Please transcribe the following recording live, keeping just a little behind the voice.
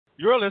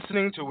You're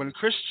listening to When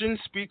Christians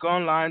Speak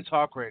Online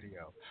Talk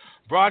Radio,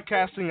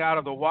 broadcasting out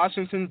of the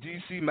Washington,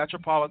 D.C.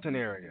 metropolitan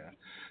area.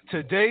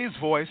 Today's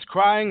voice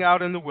crying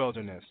out in the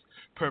wilderness,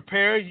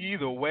 prepare ye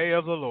the way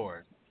of the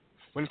Lord.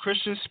 When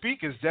Christians Speak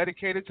is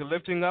dedicated to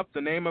lifting up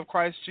the name of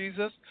Christ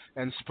Jesus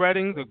and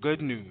spreading the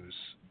good news.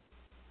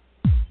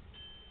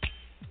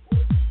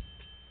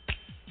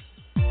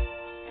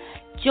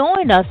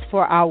 Join us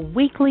for our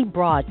weekly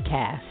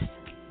broadcast,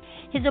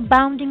 His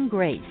Abounding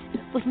Grace,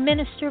 with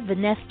Minister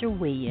Vanessa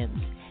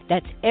Williams.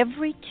 That's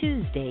every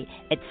Tuesday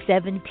at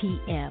 7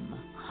 p.m.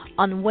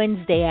 On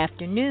Wednesday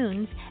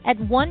afternoons at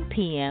 1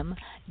 p.m.,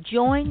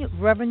 join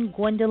Reverend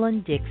Gwendolyn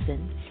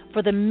Dixon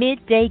for the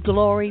Midday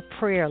Glory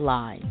Prayer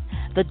Line.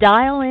 The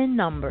dial-in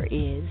number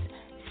is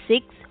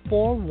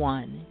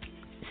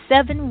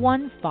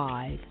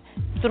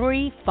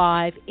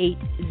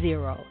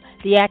 641-715-3580.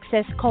 The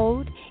access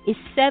code is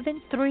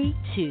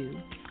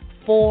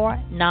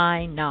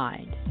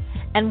 732499.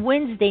 And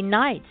Wednesday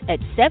nights at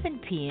 7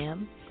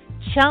 p.m.,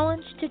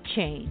 Challenge to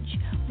Change,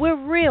 where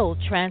real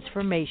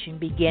transformation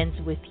begins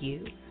with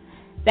you.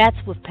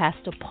 That's with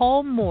Pastor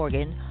Paul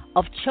Morgan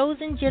of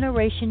Chosen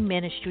Generation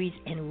Ministries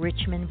in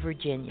Richmond,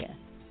 Virginia.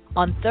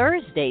 On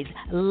Thursdays,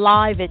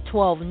 live at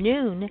 12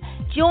 noon,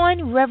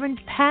 join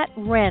Reverend Pat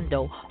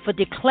Randall for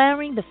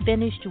Declaring the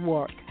Finished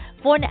Work,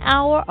 for an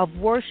hour of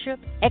worship,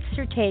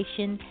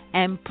 exhortation,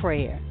 and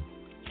prayer.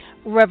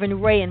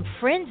 Reverend Ray and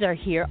friends are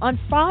here on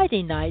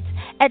Friday nights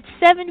at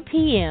 7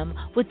 p.m.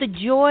 with the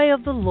Joy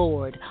of the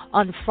Lord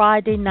on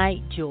Friday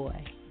Night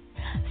Joy.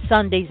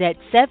 Sundays at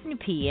 7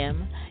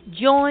 p.m.,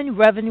 join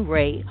Reverend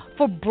Ray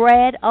for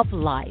Bread of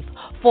Life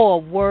for a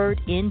word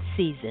in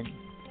season.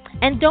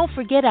 And don't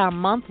forget our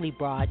monthly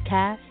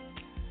broadcast.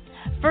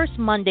 First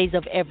Mondays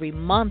of every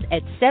month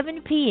at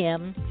 7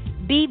 p.m.,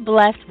 be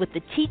blessed with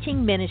the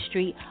teaching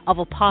ministry of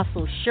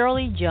Apostle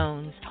Shirley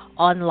Jones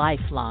on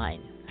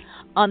Lifeline.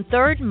 On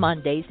third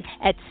Mondays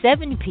at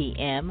 7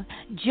 p.m.,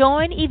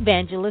 join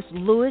Evangelist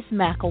Lewis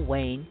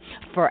Mcllwain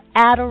for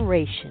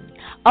Adoration,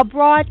 a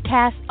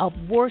broadcast of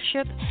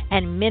worship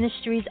and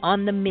ministries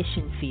on the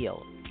mission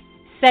field.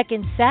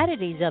 Second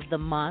Saturdays of the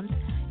month,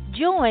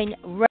 join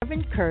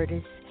Reverend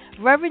Curtis,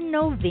 Reverend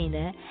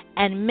Novena,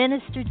 and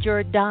Minister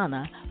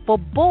Jordana for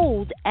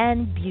Bold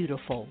and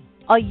Beautiful,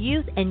 a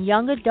youth and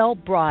young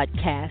adult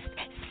broadcast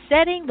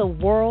setting the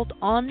world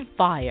on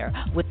fire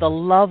with the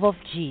love of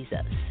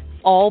Jesus.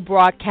 All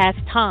broadcast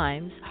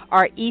times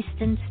are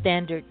Eastern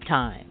Standard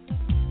Time.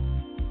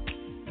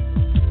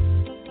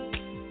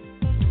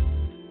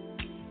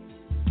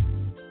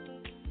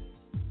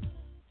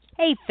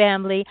 Hey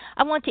family,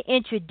 I want to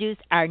introduce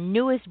our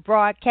newest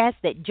broadcast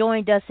that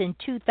joined us in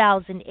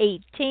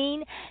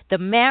 2018, The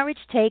Marriage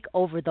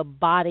Takeover, the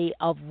Body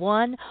of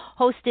One,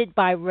 hosted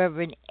by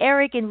Reverend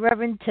Eric and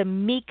Reverend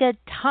Tamika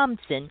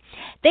Thompson.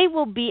 They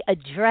will be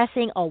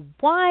addressing a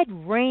wide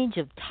range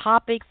of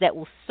topics that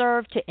will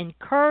serve to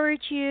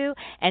encourage you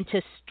and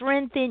to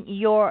strengthen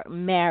your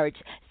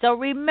marriage. So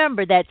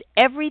remember, that's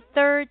every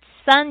third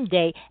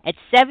Sunday at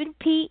 7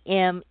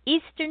 p.m.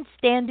 Eastern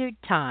Standard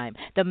Time.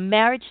 The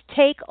Marriage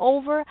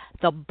Takeover,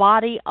 the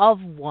Body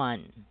of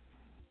One.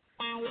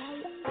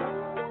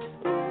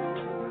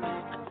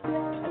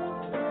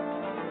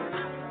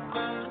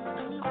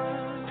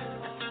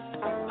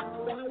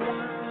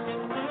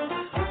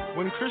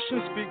 When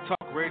Christians Speak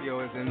Talk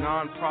Radio is a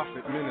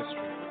non-profit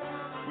ministry.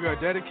 We are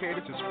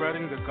dedicated to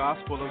spreading the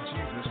gospel of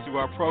Jesus through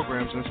our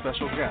programs and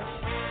special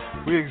guests.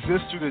 We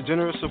exist through the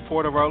generous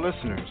support of our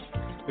listeners.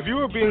 If you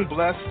are being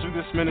blessed through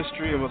this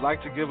ministry and would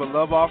like to give a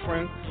love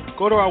offering,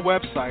 go to our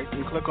website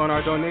and click on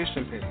our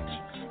donation page.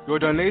 Your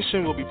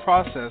donation will be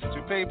processed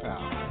through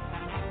PayPal.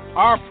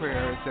 Our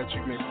prayer is that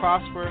you may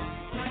prosper,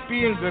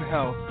 be in good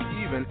health,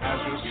 even as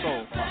your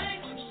soul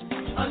prospers.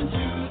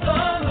 Unto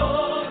the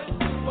Lord,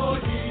 for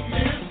He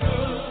is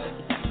good,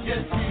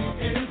 yes, He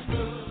is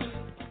good.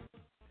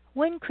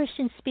 When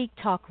Christians Speak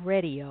Talk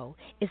Radio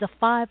is a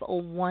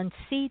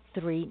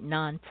 501c3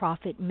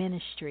 nonprofit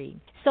ministry,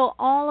 so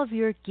all of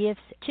your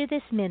gifts to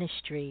this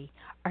ministry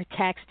are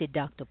tax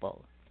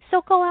deductible.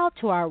 So go out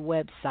to our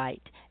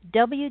website,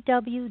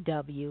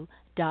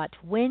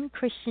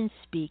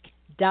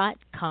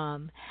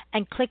 www.whenchristianspeak.com,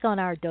 and click on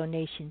our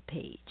donation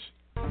page.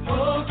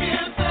 Oh,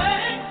 give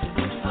thanks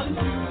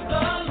unto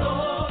the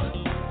Lord,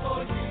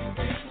 for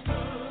He is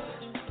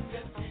good,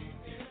 yes, He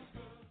is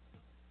good.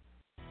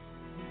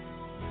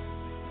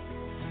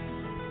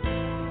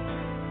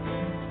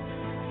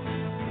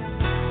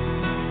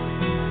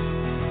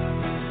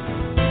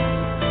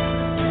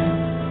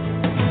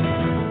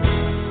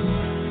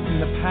 In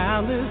the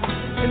palace,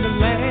 in the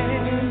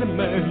land of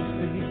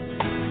mercy,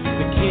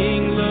 the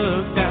King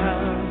looked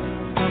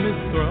down from His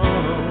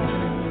throne.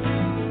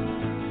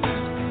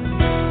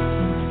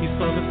 He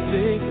saw the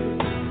sick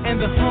and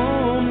the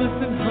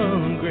homeless and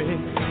hungry.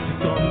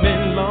 He saw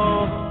men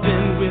lost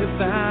and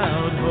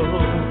without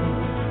hope.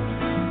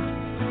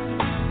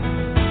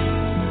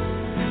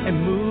 And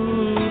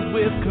moved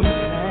with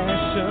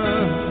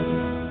compassion,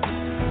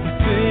 He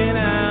sent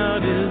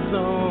out His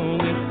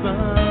only Son.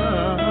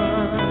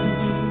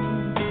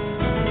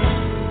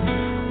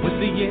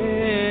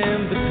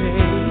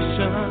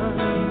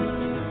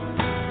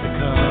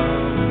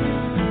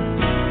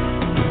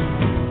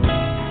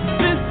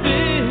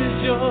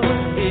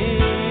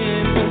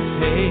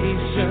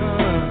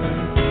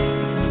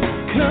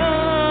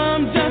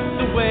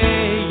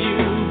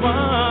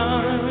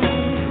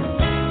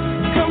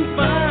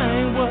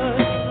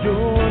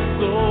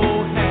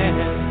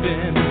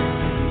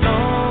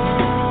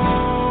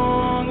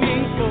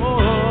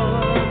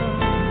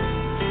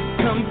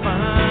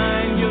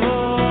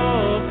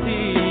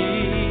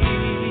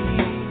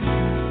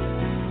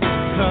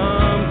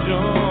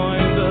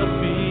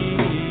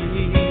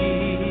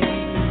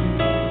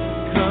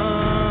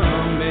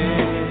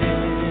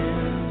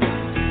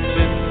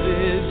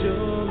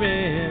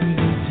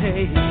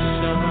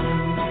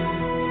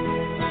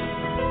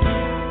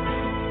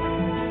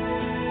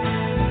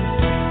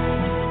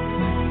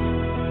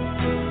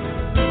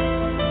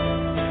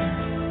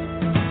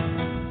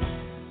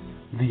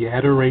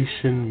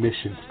 Adoration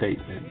Mission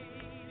Statement.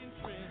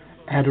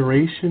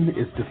 Adoration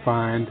is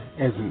defined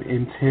as an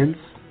intense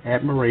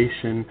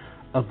admiration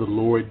of the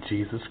Lord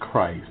Jesus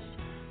Christ,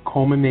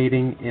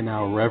 culminating in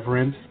our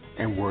reverence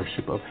and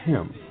worship of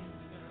Him.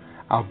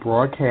 Our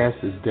broadcast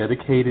is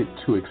dedicated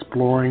to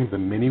exploring the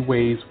many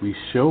ways we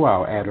show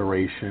our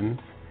adoration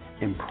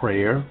in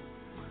prayer,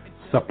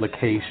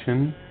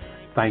 supplication,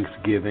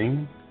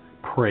 thanksgiving,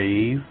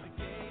 praise,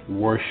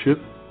 worship,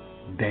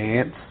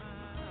 dance,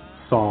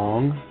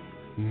 song,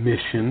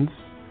 missions,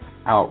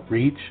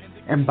 outreach,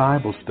 and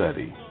Bible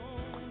study.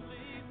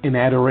 In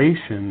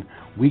adoration,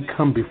 we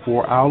come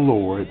before our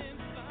Lord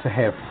to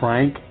have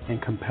frank and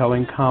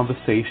compelling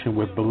conversation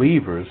with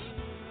believers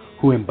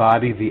who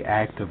embody the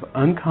act of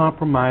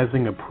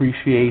uncompromising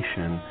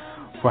appreciation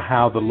for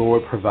how the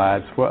Lord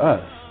provides for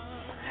us,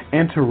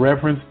 and to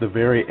reverence the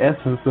very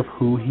essence of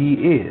who He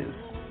is.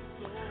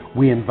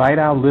 We invite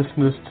our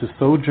listeners to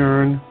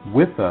sojourn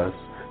with us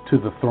to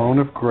the throne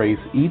of grace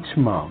each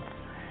month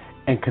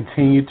and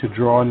continue to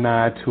draw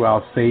nigh to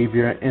our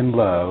Savior in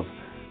love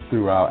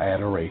through our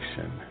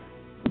adoration.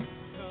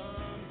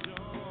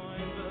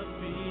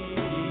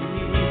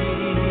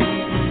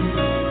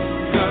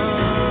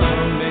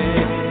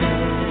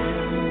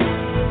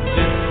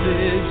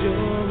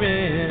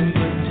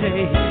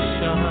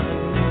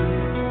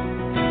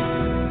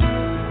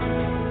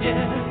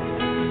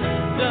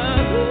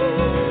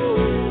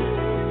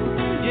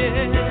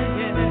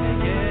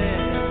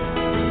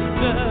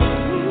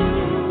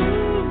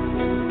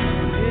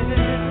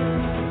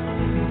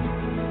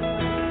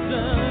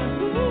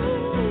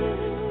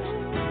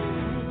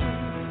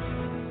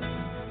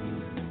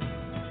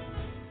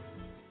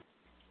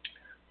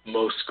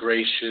 Most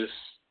gracious,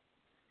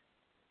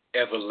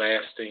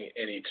 everlasting,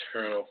 and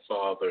eternal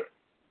Father,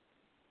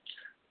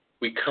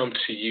 we come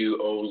to you,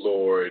 O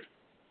Lord,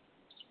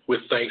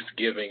 with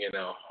thanksgiving in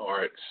our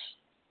hearts,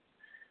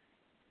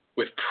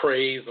 with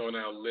praise on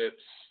our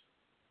lips,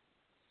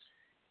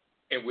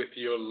 and with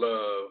your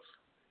love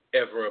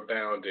ever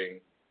abounding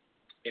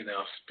in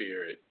our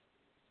spirit.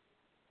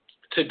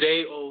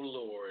 Today, O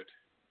Lord,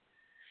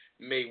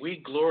 may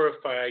we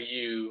glorify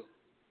you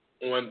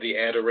on the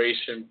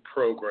Adoration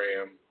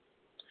program.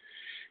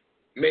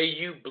 May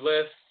you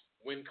bless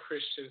When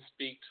Christians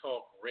Speak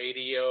Talk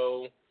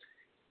Radio,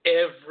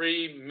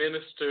 every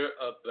minister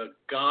of the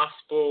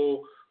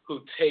gospel who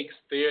takes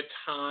their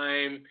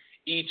time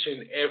each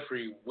and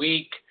every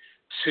week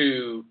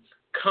to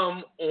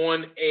come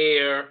on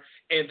air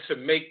and to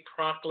make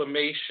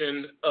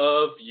proclamation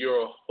of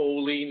your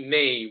holy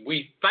name.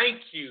 We thank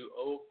you,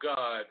 O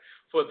God,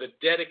 for the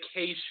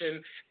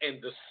dedication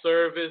and the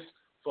service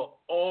for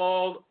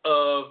all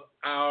of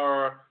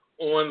our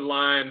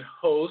online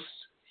hosts,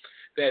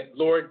 that,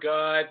 Lord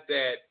God,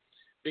 that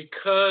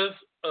because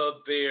of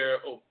their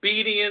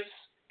obedience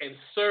and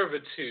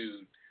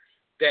servitude,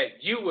 that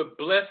you would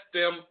bless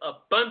them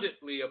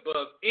abundantly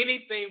above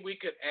anything we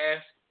could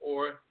ask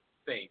or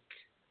think.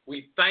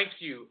 We thank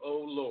you,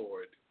 O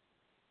Lord.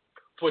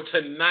 For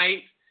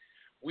tonight,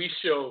 we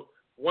shall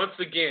once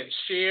again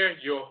share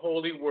your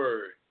holy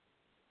word.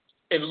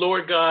 And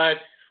Lord God,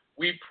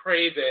 we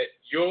pray that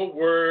your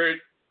word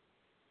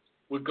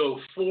would go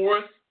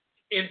forth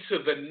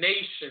into the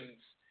nations,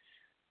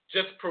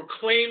 just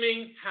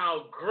proclaiming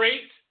how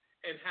great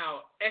and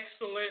how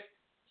excellent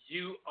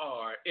you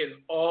are in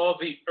all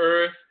the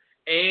earth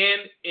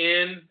and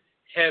in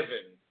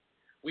heaven.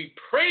 We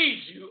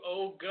praise you,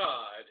 O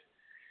God,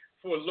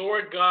 for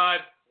Lord God,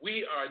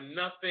 we are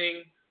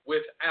nothing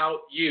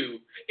without you.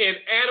 In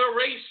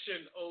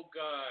adoration, O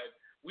God,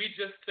 we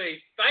just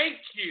say thank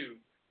you,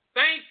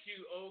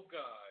 O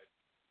God,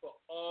 for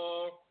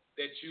all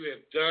that you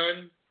have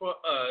done for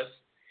us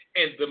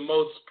and the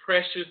most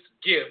precious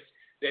gift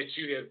that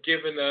you have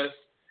given us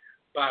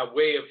by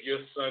way of your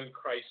Son,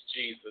 Christ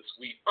Jesus.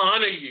 We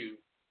honor you,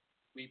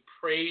 we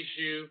praise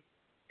you,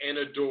 and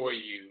adore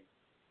you.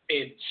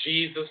 In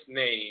Jesus'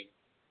 name,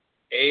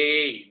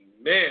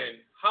 amen.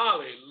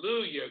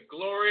 Hallelujah.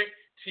 Glory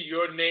to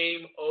your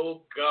name,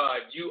 O God.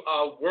 You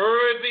are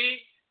worthy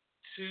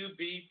to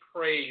be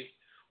praised.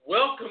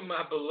 Welcome,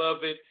 my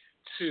beloved,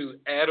 to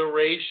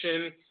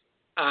Adoration.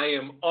 I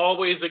am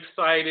always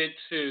excited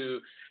to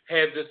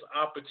have this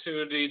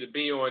opportunity to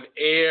be on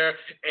air,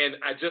 and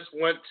I just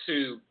want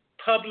to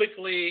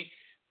publicly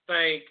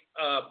thank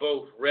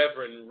both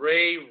Reverend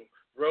Ray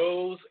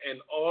Rose and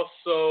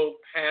also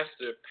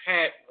Pastor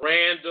Pat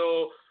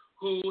Randall,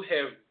 who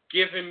have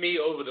given me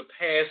over the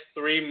past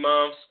 3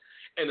 months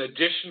an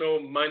additional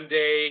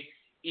Monday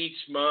each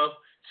month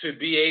to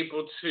be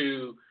able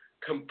to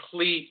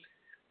complete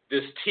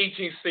this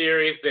teaching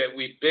series that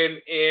we've been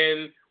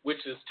in,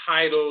 which is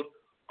titled,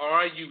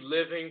 Are You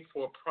Living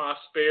for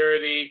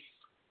Prosperity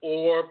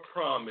or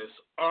Promise?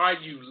 Are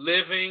you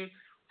living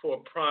for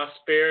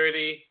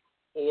prosperity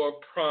or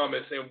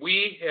promise? And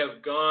we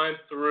have gone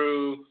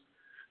through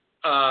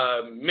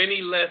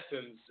many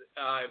lessons.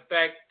 In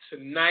fact,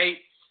 tonight,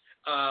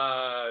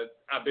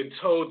 I've been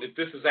told that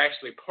this is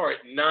actually part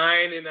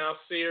 9 in our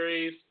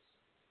series.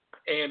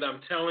 And I'm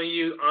telling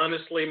you,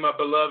 honestly, my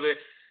beloved,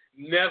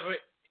 never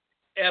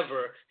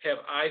ever have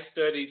I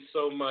studied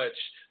so much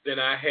than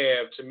I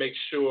have to make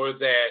sure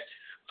that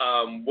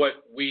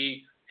what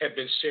we have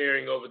been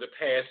sharing over the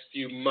past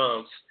few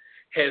months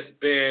has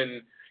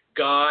been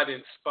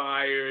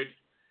God-inspired,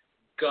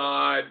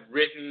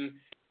 God-written,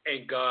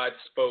 and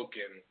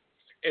God-spoken.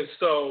 And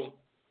so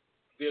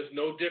there's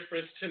no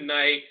difference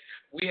tonight.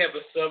 We have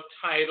a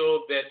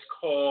subtitle that's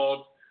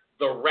called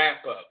The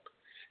Wrap-Up.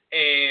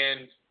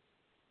 And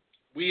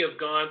we have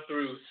gone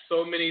through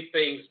so many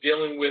things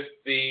dealing with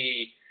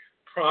the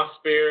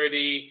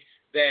prosperity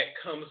that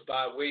comes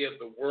by way of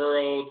the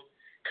world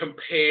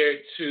compared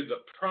to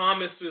the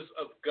promises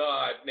of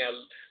God. Now,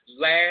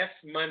 last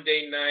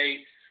Monday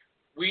night,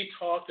 we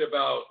talked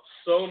about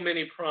so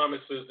many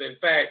promises. In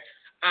fact,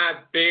 I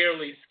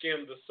barely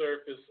skimmed the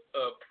surface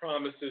of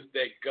promises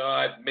that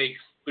God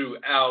makes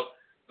throughout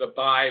the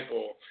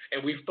Bible.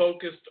 And we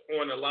focused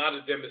on a lot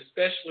of them,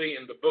 especially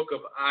in the book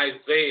of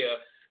Isaiah,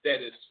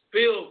 that is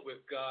filled with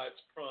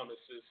God's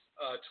promises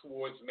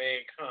towards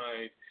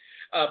mankind.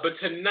 But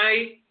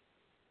tonight,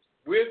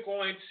 we're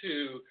going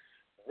to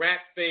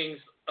wrap things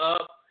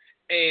up.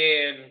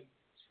 And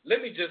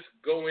let me just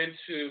go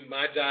into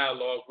my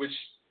dialogue, which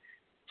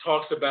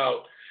talks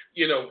about,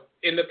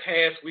 in the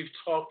past, we've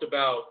talked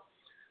about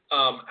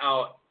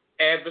our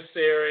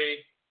adversary,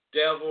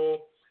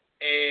 devil,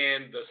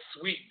 and the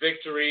sweet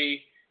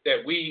victory that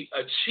we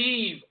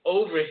achieve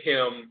over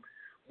him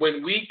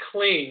when we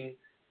cling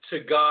to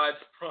God's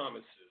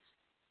promises.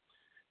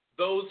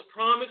 Those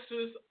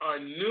promises are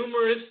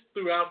numerous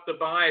throughout the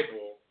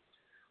Bible,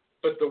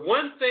 but the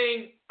one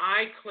thing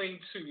I cling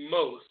to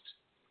most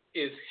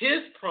is his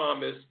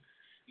promise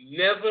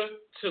never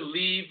to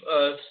leave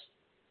us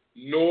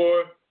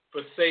nor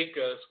forsake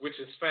us, which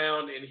is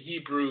found in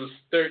Hebrews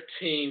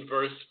 13,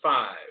 verse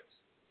 5.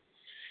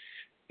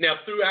 Now,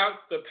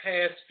 throughout the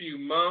past few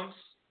months,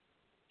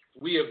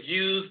 we have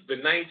used the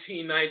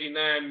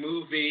 1999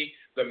 movie,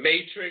 The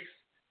Matrix,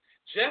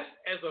 just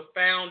as a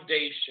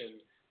foundation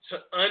to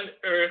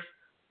unearth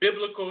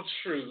biblical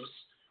truths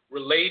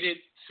related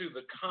to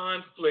the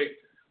conflict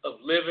of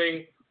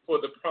living for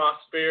the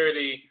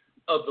prosperity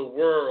of the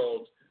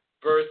world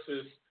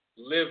versus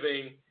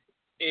living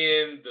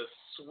in the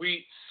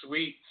sweet,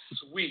 sweet,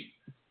 sweet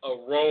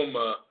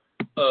aroma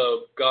of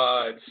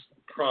God's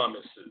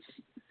promises.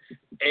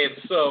 And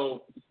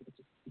so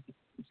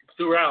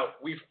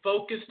throughout, we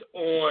focused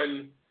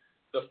on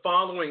the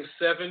following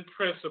 7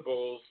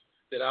 principles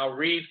that I'll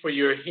read for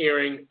your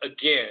hearing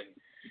again.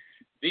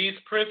 These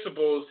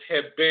principles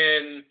have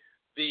been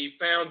the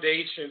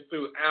foundation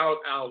throughout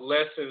our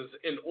lessons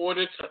in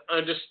order to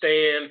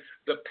understand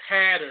the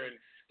pattern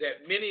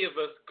that many of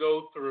us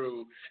go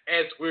through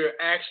as we're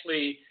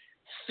actually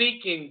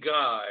seeking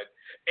God,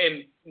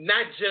 and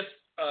not just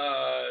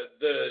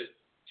the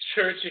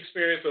church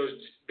experience or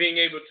being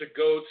able to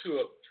go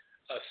to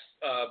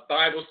a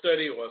Bible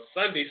study or a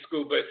Sunday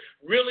school, but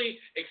really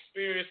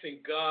experiencing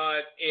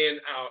God in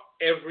our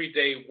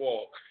everyday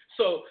walk.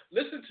 So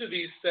listen to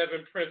these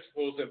 7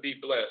 principles and be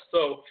blessed.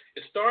 So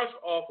it starts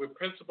off with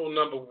principle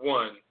number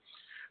 1,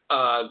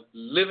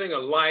 living a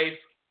life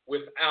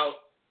without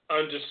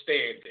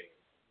understanding.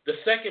 The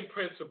second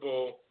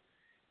principle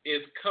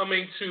is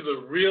coming to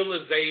the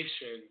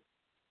realization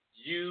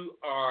you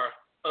are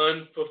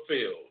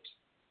unfulfilled.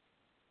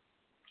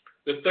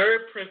 The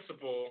third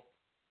principle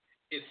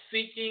is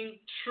seeking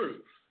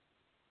truth.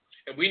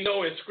 And we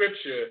know in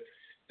Scripture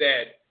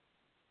that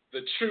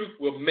the truth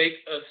will make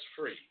us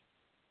free.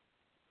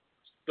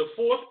 The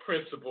fourth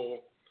principle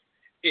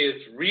is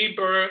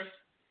rebirth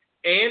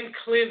and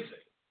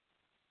cleansing.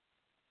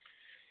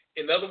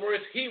 In other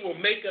words, he will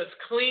make us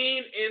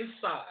clean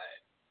inside.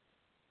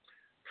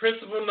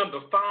 Principle number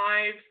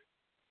 5,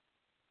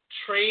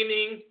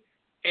 training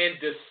and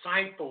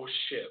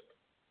discipleship.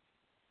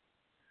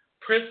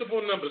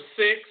 Principle number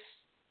 6,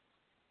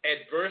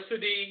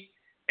 adversity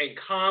and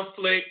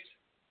conflict.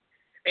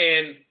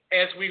 And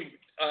as we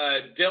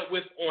dealt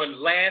with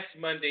on last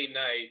Monday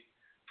night,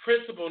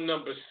 principle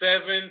number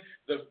 7,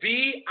 the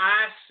VICTORY,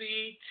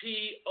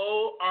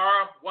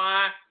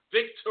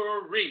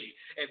 victory.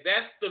 And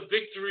that's the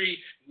victory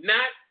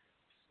not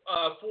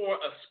for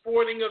a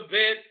sporting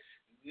event,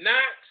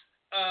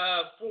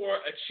 not for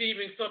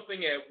achieving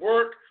something at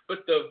work,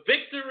 but the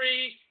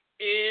victory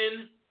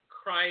in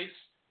Christ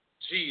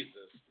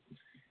Jesus.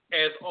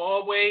 As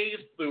always,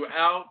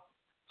 throughout,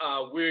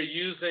 we're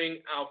using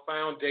our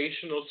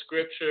foundational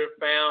scripture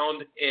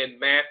found in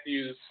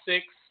Matthew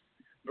 6,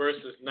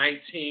 verses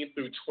 19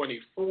 through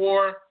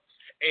 24,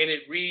 and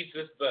it reads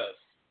as thus: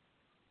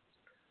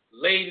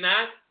 Lay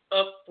not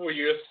up for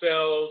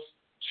yourselves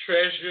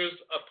treasures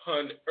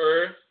upon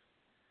earth,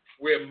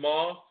 where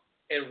moth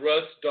and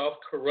rust doth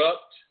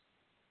corrupt,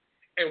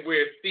 and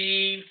where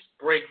thieves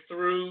break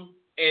through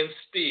and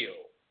steal.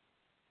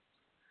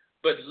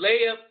 But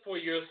lay up for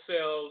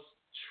yourselves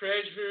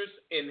treasures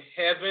in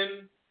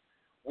heaven,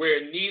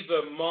 where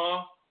neither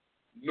moth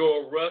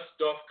nor rust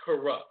doth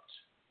corrupt,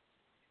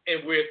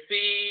 and where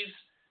thieves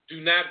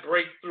do not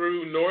break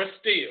through nor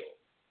steal.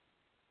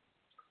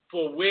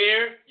 For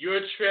where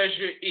your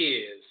treasure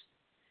is,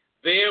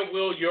 there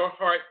will your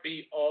heart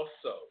be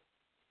also.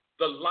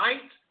 The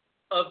light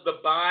of the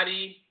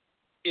body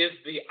is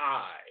the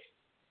eye.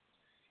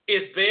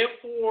 If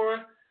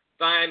therefore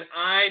thine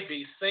eye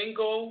be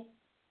single,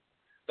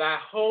 thy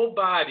whole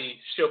body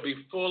shall be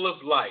full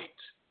of light.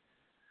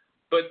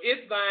 But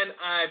if thine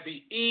eye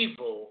be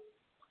evil,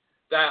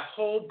 thy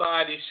whole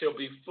body shall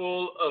be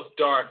full of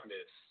darkness.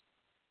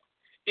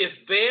 If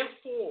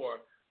therefore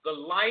the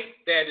light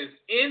that is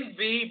in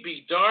thee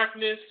be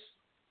darkness,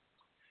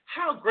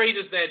 how great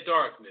is that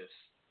darkness?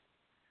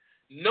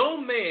 No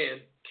man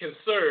can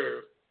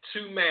serve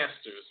two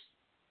masters,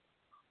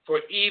 for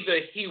either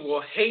he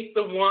will hate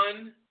the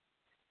one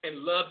and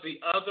love the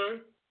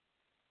other,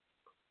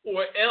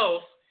 or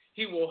else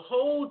he will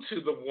hold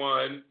to the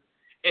one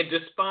and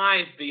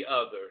despise the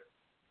other.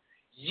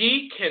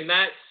 Ye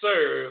cannot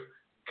serve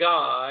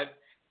God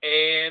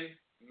and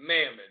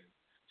mammon.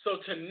 So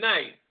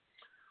tonight,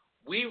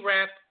 we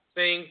wrap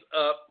things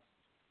up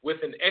with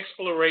an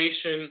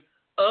exploration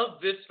of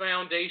this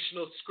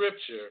foundational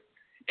scripture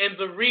and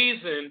the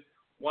reason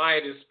why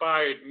it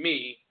inspired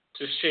me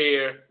to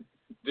share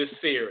this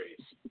series.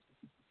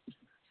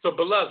 So,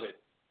 beloved,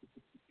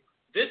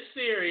 this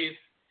series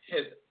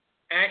has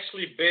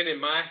actually been in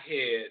my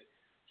head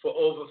for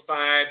over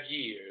 5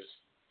 years,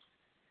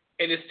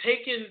 and it's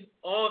taken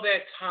all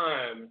that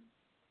time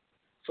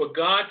for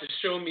God to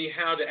show me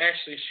how to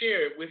actually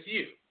share it with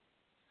you.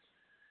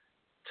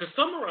 To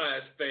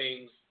summarize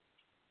things,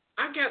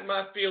 I got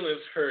my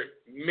feelings hurt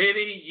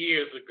many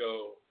years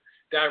ago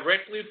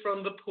directly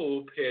from the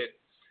pulpit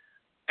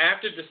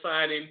after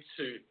deciding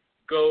to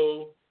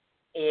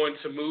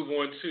move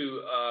on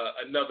to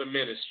another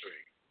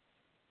ministry.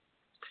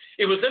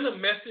 It was in a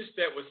message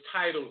that was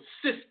titled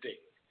Sifting.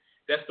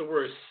 That's the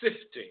word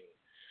sifting,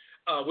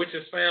 which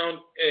is found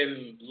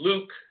in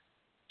Luke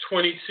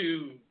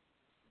 22,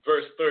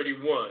 verse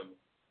 31.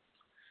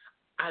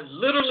 I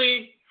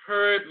literally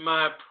heard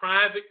my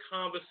private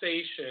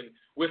conversation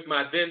with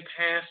my then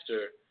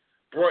pastor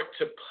brought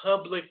to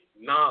public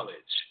knowledge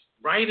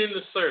right in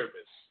the service.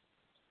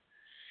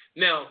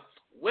 Now,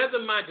 whether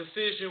my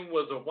decision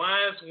was a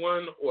wise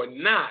one or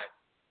not,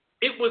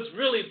 it was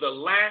really the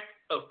lack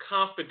of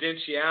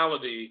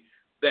confidentiality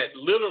that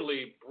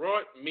literally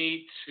brought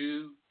me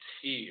to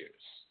tears.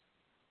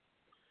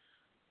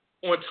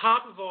 On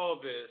top of all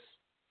this,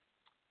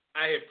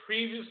 I had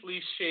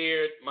previously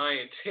shared my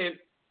intent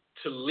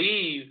to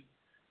leave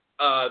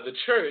the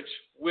church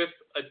with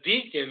a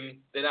deacon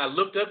that I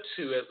looked up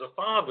to as a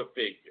father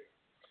figure.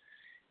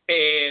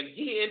 And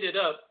he ended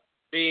up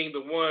being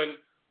the one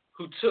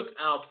who took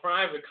our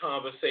private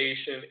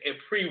conversation and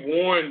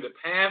pre-warned the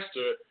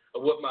pastor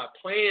of what my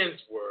plans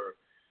were.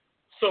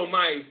 So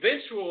my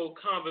eventual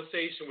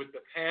conversation with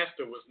the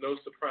pastor was no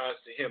surprise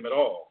to him at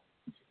all.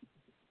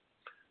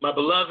 My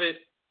beloved,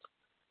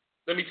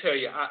 let me tell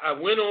you, I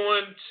went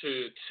on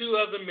to 2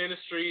 other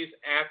ministries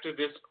after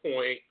this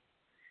point,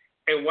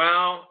 and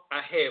while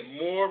I had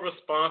more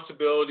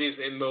responsibilities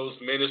in those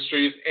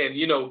ministries, and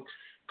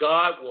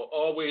God will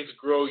always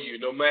grow you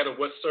no matter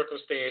what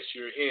circumstance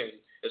you're in,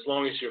 as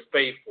long as you're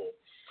faithful,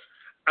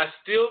 I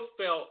still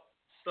felt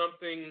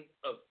something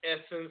of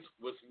essence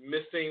was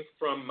missing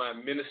from my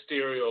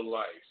ministerial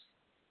life.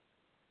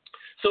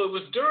 So it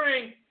was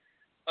during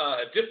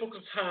a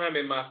difficult time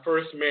in my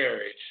first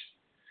marriage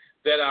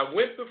that I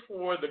went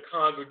before the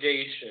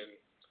congregation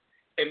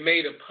and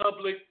made a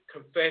public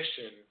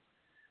confession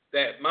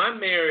that my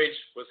marriage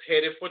was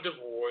headed for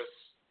divorce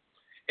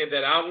and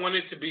that I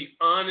wanted to be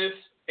honest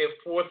and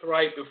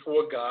forthright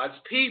before God's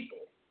people,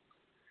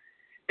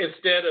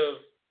 instead of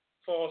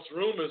false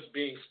rumors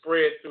being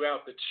spread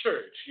throughout the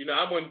church.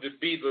 I wanted to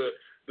be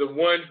the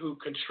one who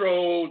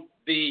controlled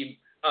the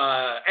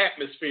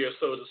atmosphere,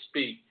 so to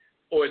speak,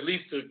 or at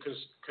least to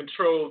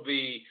control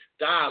the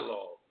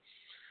dialogue.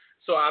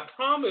 So I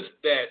promised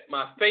that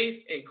my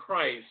faith in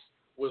Christ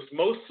was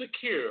most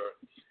secure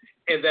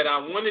and that I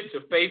wanted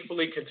to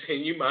faithfully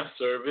continue my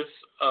service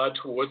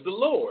towards the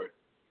Lord.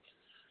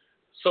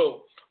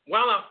 So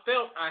while I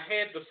felt I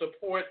had the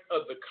support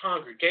of the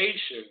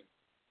congregation,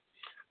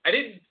 I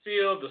didn't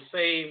feel the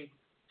same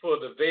for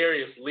the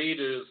various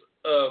leaders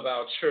of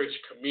our church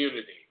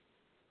community.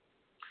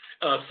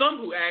 Some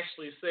who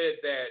actually said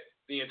that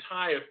the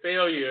entire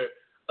failure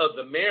of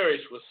the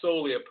marriage was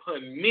solely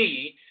upon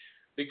me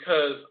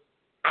because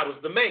I was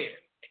the man.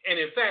 And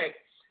in fact,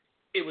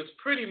 it was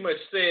pretty much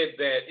said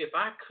that if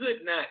I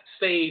could not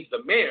save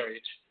the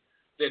marriage,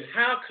 then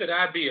how could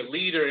I be a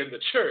leader in the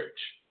church?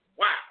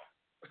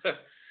 Wow.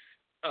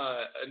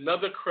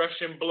 Another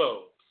crushing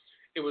blow.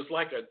 It was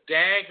like a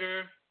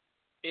dagger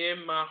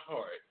in my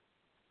heart.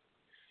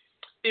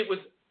 It was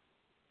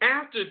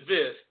after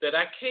this that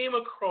I came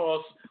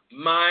across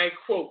my,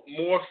 quote,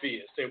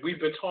 Morpheus. And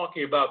we've been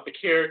talking about the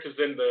characters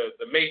in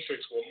the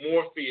Matrix, where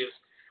Morpheus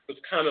was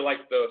kind of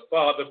like the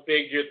father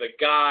figure, the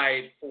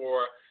guide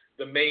for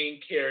the main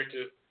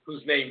character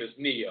whose name is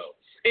Neo.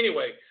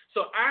 Anyway,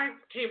 so I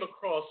came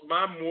across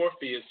my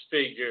Morpheus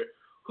figure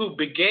who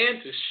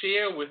began to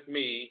share with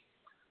me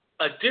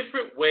a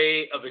different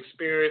way of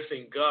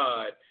experiencing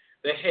God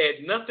that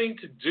had nothing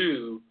to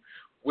do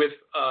with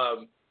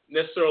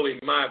necessarily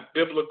my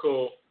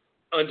biblical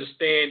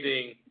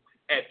understanding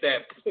at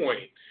that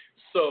point.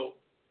 So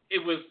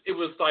it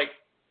was like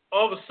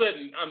all of a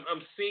sudden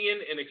I'm seeing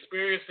and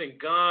experiencing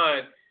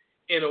God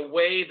in a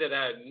way that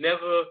I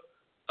never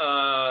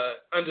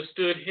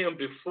understood him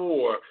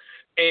before.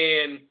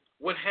 And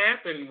what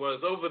happened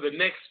was over the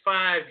next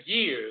 5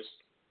 years,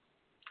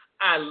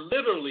 I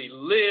literally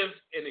lived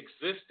in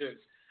existence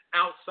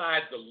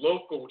outside the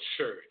local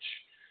church,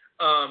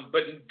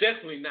 but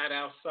definitely not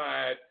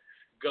outside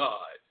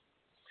God.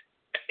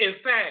 In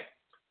fact,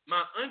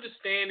 my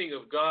understanding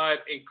of God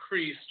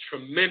increased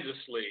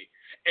tremendously.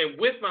 And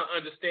with my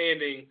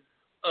understanding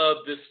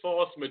of this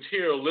false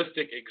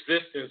materialistic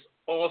existence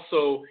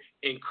also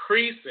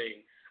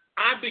increasing,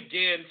 I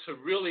began to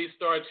really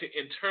start to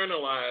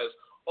internalize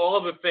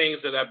all the things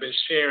that I've been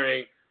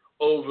sharing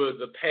over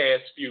the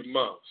past few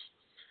months.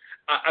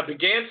 I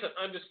began to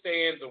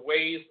understand the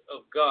ways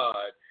of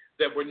God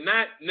that were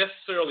not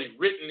necessarily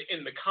written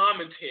in the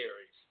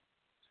commentaries,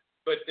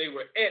 but they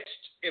were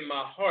etched in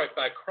my heart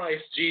by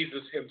Christ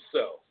Jesus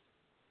himself.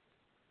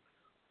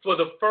 For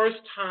the first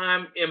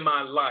time in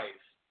my life,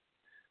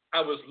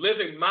 I was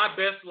living my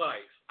best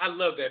life. I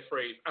love that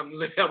phrase. I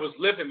was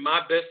living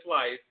my best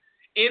life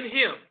in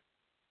him,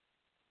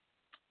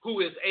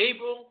 who is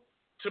able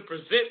to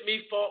present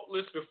me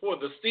faultless before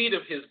the seat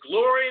of his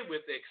glory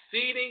with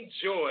exceeding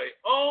joy.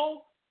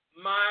 Oh,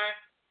 my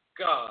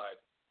God.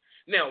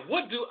 Now,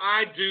 what do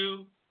I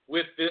do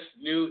with this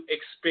new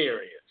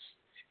experience?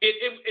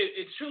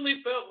 It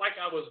truly felt like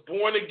I was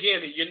born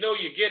again. And you know,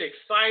 you get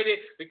excited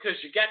because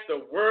you got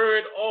the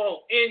word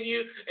all in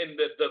you, and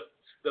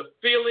the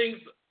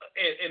feelings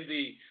and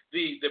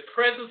the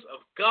presence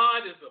of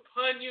God is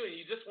upon you, and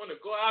you just want to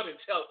go out and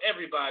tell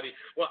everybody.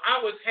 Well,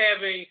 I was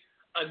having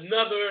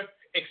another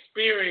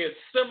experience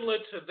similar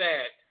to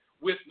that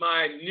with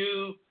my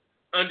new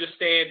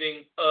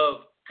understanding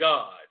of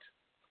God.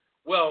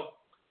 Well,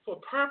 for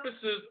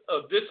purposes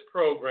of this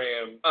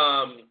program,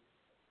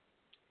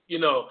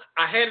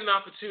 I had an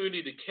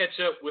opportunity to catch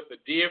up with a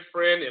dear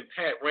friend in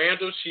Pat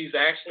Randall. She's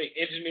actually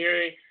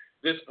engineering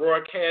this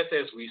broadcast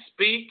as we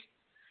speak.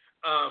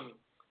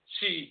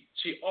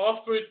 She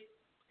offered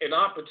an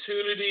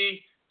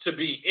opportunity to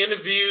be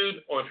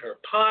interviewed on her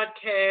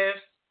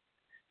podcast,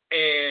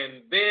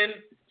 and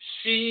then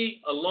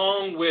she,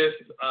 along with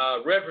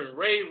Reverend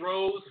Ray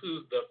Rose,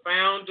 who's the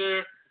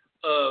founder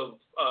of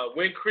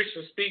When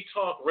Christians Speak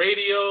Talk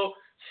Radio,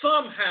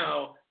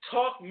 somehow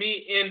talked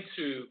me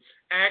into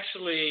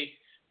actually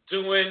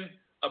doing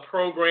a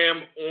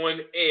program on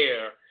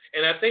air.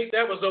 And I think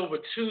that was over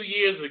 2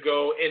 years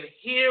ago. And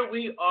here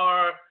we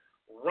are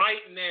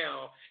right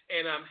now,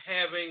 and I'm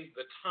having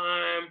the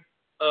time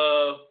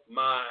of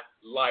my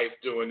life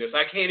doing this.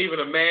 I can't even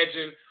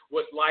imagine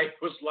what life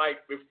was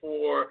like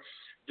before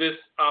this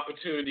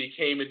opportunity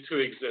came into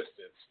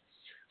existence.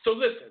 So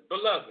listen,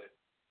 beloved,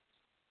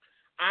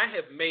 I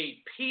have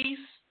made peace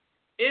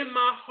in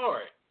my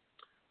heart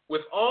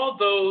with all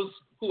those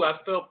who I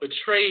felt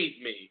betrayed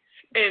me.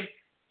 And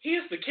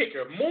here's the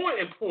kicker. More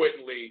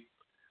importantly,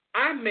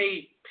 I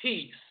made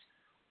peace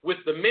with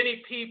the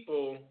many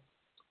people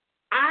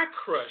I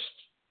crushed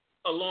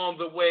along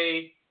the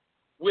way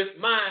with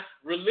my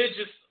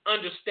religious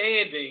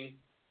understanding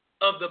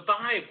of the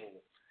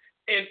Bible.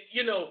 And,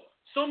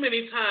 so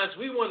many times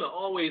we want to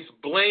always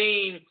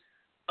blame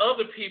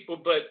other people,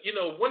 but,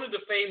 one of the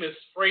famous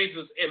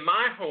phrases in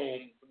my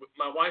home,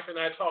 my wife and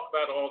I talk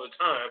about it all the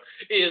time,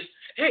 is,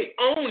 hey,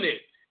 own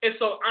it. And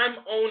so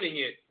I'm owning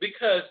it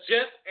because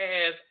just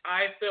as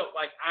I felt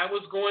like I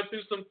was going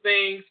through some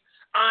things,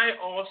 I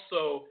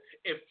also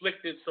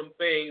inflicted some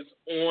things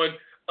on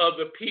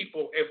other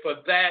people. And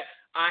for that,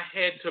 I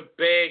had to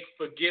beg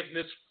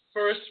forgiveness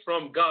first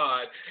from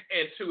God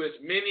and to as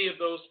many of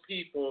those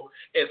people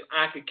as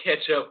I could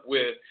catch up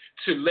with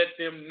to let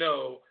them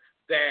know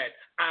that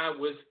I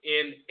was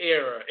in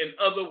error. In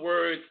other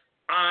words,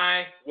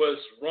 I was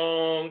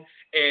wrong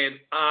and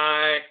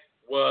I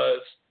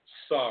was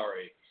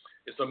sorry.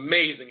 It's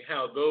amazing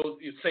how those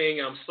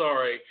saying I'm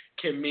sorry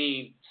can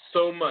mean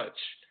so much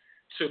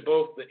to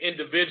both the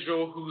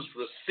individual who's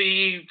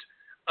received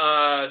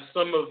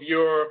some of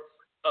your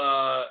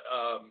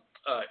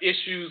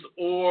issues,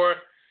 or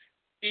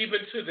even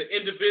to the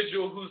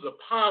individual who's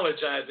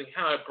apologizing,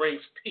 how it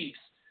brings peace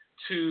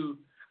to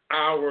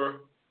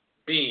our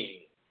being.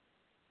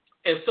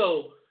 And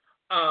so,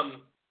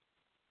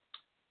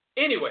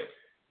 anyway,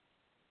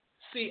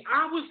 see,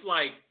 I was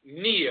like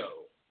Neo,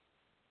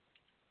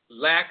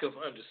 lack of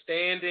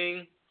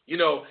understanding,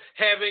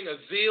 having a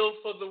zeal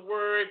for the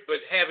word, but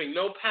having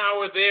no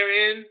power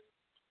therein.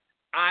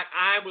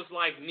 I was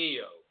like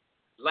Neo,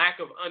 lack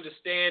of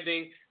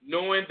understanding,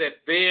 knowing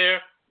that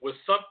there was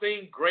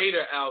something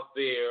greater out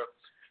there,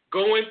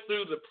 going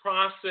through the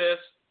process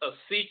of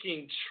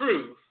seeking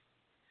truth,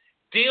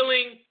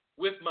 dealing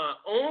with my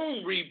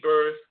own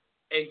rebirth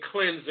and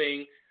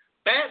cleansing,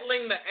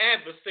 battling the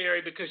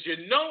adversary, because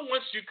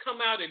once you come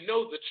out and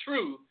know the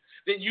truth,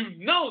 then you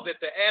know that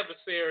the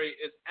adversary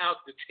is out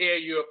to tear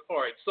you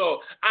apart. So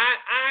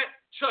I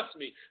trust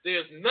me,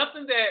 there's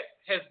nothing that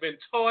has been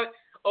taught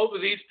over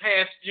these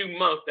past few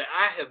months that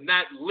I have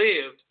not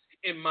lived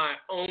in my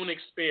own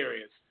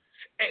experience.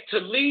 And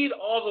to lead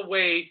all the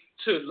way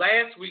to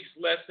last week's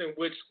lesson,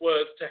 which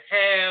was to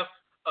have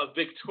a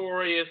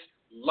victorious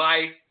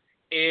life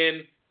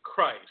in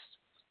Christ.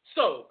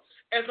 So,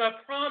 as I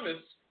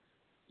promised,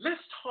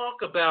 let's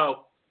talk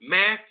about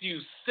Matthew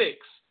 6,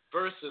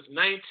 verses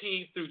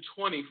 19 through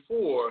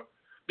 24,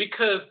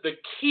 because the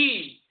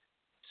key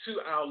to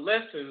our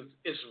lessons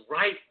is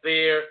right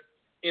there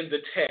in the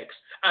text.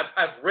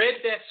 I've read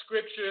that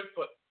scripture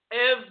for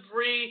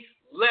every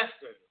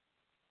lesson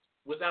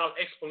without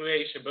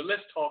explanation, but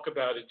let's talk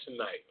about it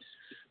tonight.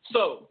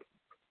 So,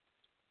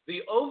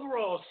 the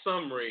overall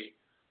summary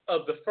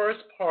of the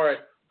first part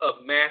of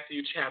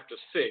Matthew chapter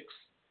 6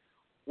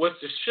 was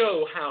to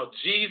show how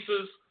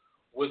Jesus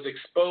was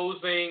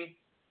exposing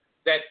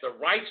that the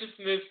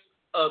righteousness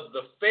of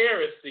the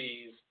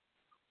Pharisees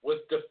was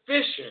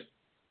deficient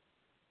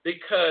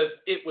because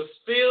it was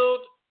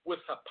filled with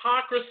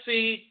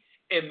hypocrisy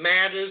in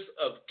matters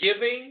of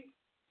giving,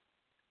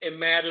 in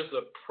matters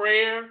of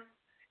prayer,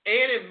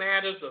 and in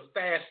matters of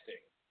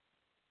fasting.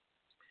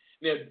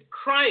 Now,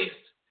 Christ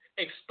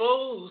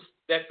exposed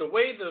that the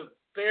way the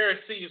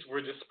Pharisees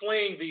were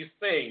displaying these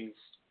things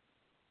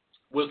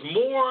was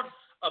more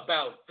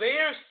about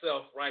their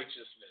self-righteousness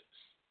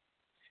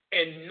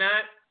and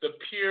not the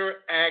pure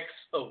acts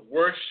of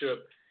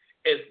worship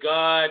as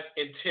God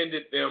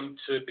intended them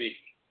to be.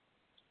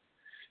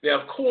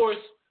 Now, of course,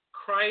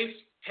 Christ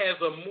has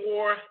a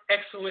more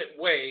excellent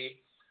way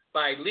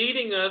by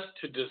leading us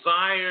to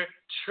desire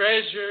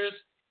treasures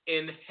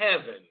in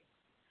heaven.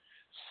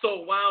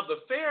 So while the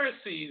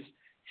Pharisees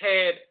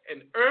had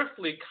an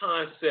earthly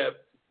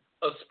concept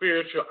of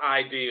spiritual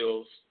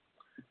ideals,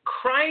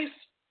 Christ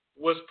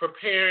was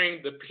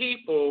preparing the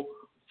people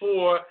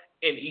for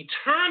an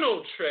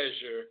eternal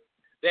treasure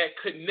that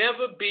could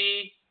never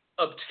be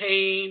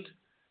obtained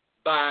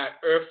by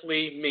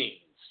earthly means.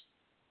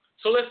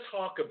 So let's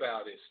talk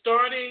about it,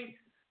 starting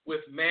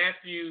with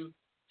Matthew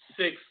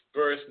 6,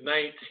 verse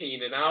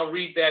 19, and I'll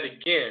read that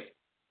again.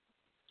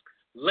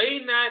 Lay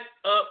not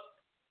up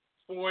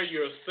for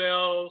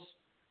yourselves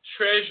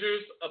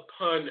treasures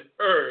upon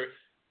earth,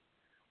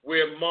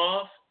 where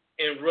moth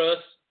and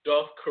rust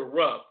doth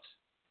corrupt,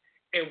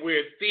 and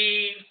where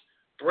thieves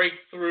break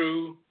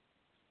through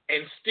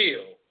and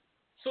steal.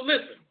 So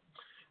listen,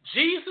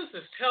 Jesus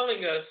is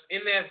telling us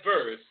in that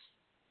verse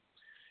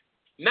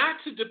not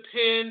to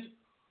depend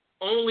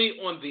only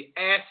on the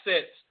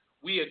assets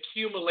we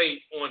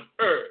accumulate on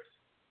earth.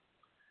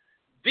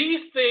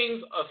 These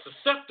things are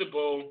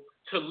susceptible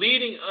to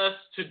leading us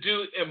to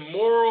do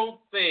immoral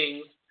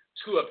things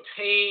to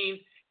obtain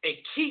and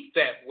keep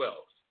that wealth,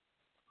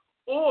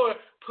 or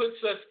puts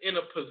us in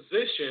a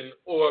position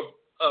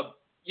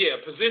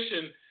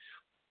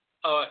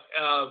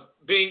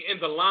being in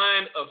the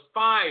line of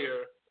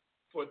fire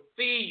for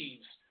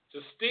thieves to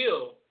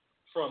steal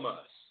from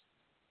us.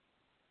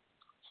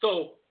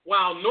 So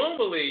while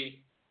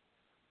normally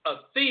a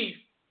thief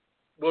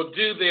will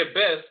do their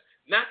best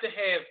not to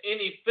have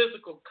any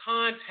physical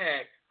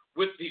contact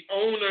with the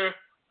owner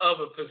of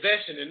a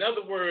possession. In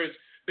other words,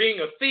 being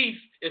a thief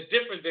is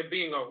different than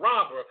being a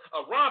robber.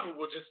 A robber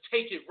will just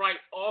take it right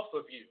off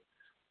of you.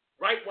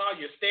 Right while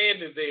you're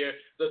standing there,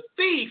 the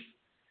thief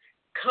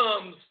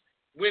comes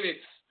when it's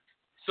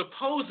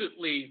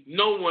supposedly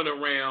no one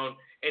around,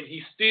 and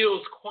he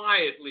steals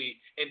quietly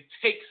and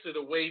takes it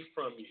away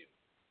from you.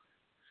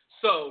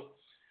 So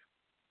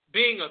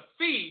being a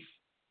thief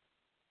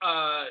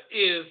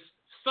is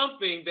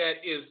something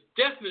that is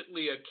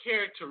definitely a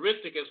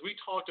characteristic, as we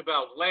talked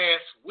about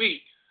last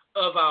week,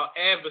 of our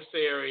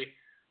adversary,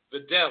 the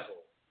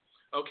devil.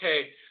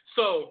 Okay,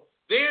 so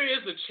there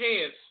is a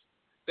chance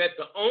that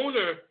the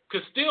owner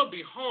could still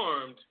be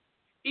harmed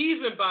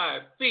even by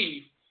a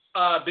thief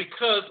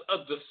because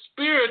of the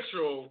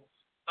spiritual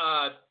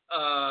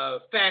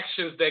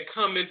factions that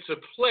come into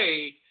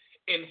play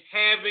in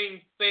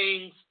having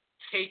things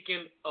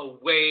taken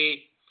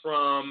away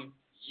from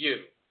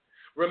you.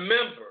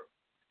 Remember,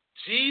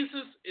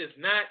 Jesus is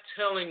not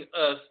telling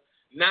us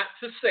not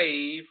to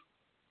save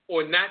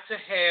or not to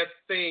have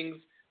things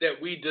that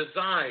we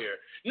desire.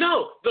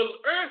 No, the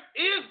earth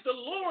is the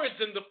Lord's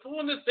and the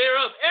fullness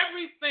thereof.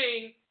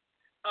 Everything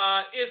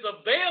is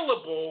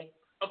available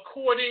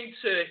according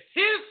to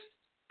his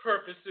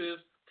purposes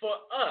for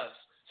us.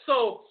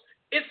 So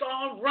it's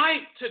all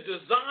right to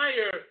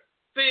desire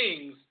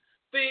things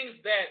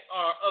that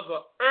are of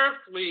an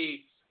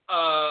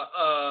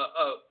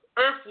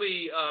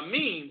earthly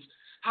means.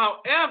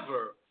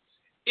 However,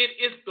 it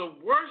is the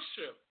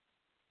worship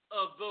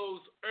of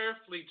those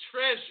earthly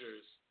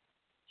treasures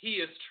he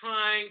is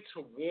trying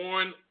to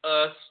warn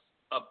us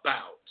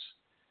about.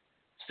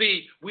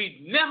 See, we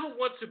never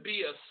want to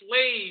be a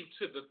slave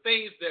to the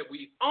things that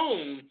we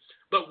own,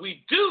 but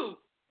we do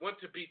want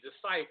to be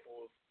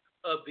disciples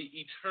of the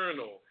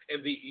eternal,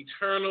 and the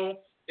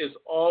eternal is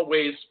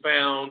always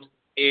found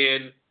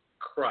in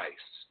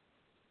Christ.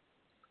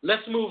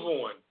 Let's move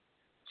on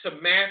to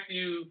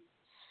Matthew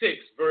 6,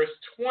 verse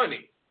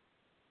 20.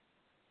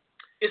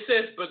 It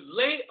says, but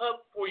lay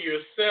up for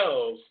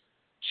yourselves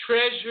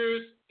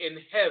treasures in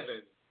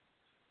heaven,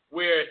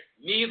 where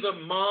neither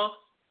moth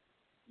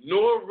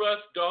nor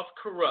rust doth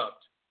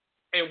corrupt,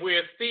 and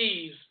where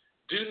thieves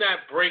do not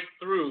break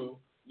through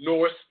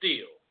nor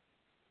steal.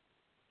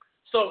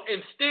 So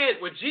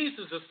instead, what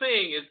Jesus is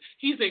saying is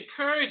he's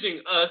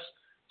encouraging us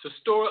to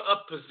store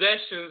up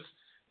possessions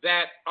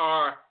that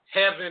are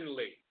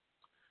heavenly,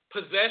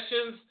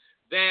 possessions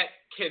that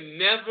can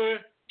never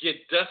get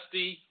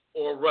dusty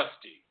or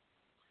rusty,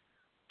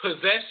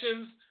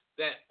 possessions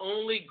that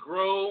only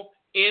grow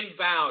in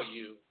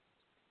value,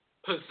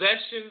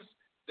 possessions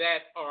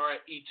that are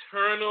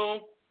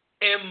eternal,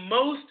 and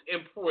most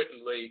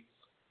importantly,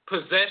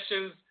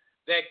 possessions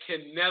that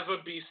can never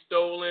be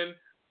stolen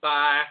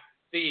by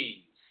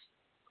thieves.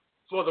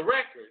 For the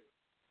record,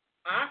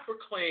 I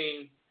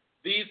proclaim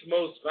these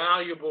most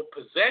valuable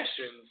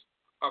possessions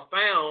are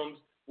found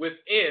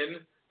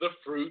within the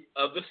fruit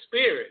of the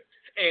Spirit.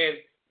 And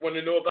want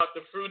to know about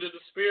the fruit of the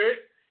Spirit?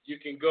 You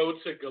can go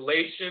to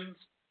Galatians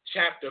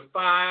chapter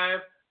 5,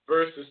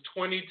 verses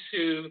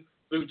 22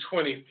 through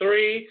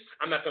 23.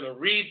 I'm not going to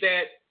read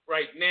that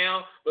right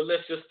now, but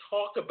let's just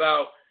talk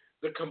about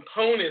the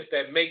components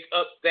that make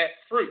up that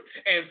fruit.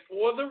 And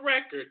for the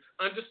record,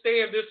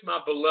 understand this, my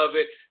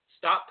beloved,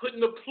 stop putting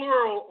the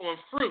plural on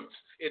fruits.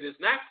 It is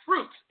not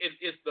fruits. It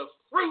is the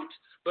fruit,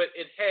 but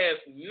it has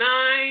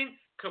 9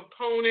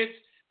 components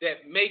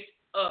that make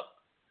up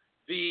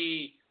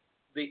the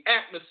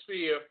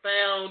atmosphere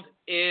found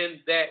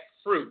in that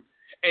fruit.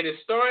 And it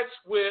starts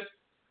with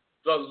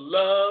the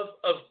love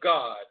of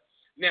God.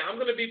 Now, I'm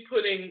going to be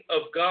putting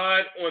of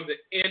God on the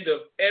end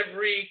of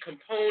every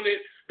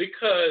component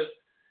because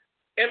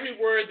every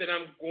word that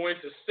I'm going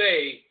to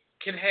say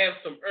can have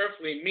some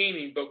earthly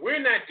meaning, but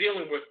we're not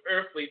dealing with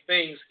earthly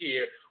things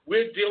here.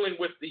 We're dealing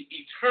with the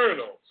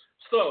eternal.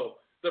 So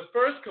the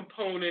first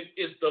component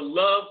is the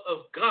love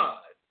of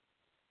God.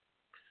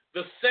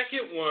 The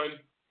second one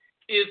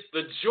is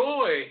the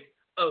joy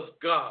of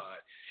God.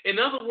 In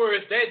other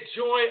words, that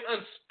joy,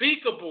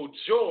 unspeakable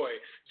joy.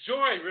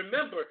 Joy,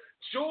 remember,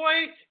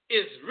 joy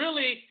is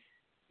really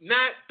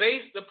not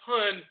based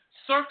upon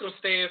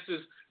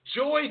circumstances.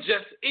 Joy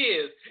just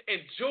is.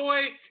 And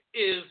joy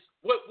is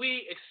what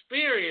we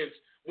experience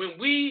when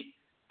we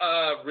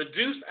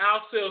reduce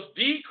ourselves,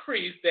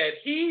 decrease, that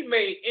he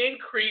may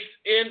increase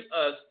in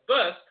us.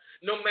 Thus,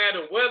 no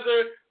matter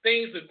whether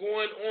things are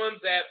going on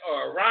that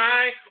are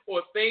awry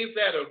or things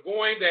that are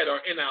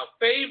in our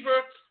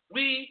favor,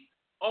 we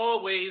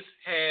always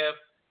have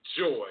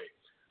joy.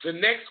 The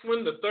next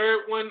one, the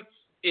third one,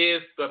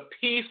 is the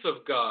peace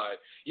of God.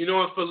 You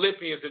know, in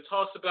Philippians, it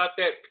talks about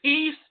that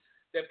peace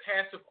that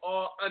passeth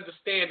all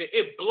understanding.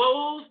 It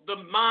blows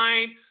the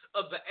mind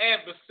of the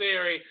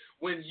adversary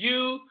when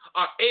you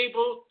are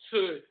able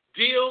to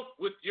deal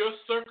with your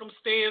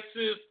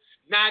circumstances,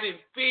 not in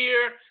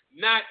fear,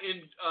 not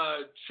in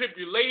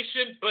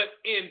tribulation, but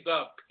in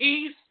the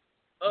peace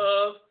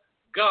of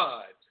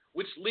God,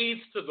 which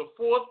leads to the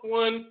fourth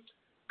one,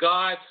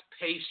 God's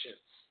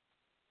patience.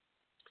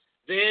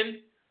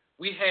 Then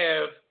we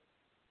have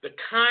the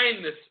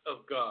kindness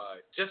of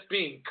God, just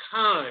being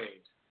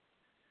kind,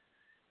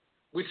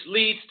 which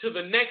leads to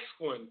the next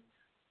one,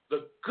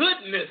 the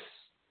goodness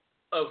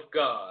of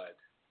God.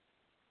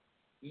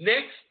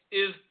 Next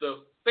is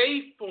the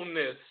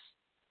faithfulness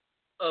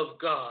of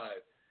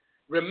God.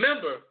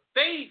 Remember,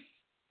 faith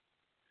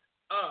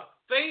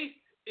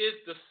is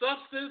the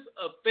substance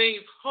of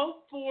things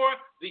hoped for,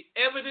 the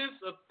evidence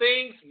of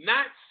things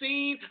not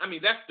seen. I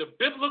mean, that's the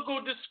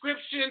biblical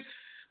description.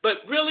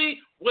 But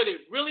really, what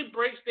it really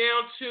breaks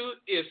down to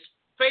is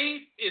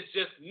faith is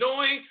just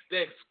knowing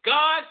that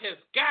God has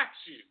got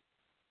you.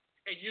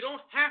 And you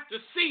don't have to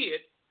see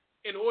it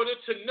in order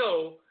to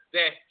know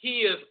that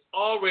he is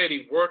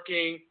already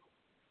working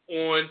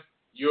on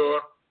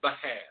your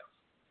behalf.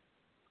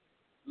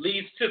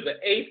 Leads to the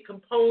eighth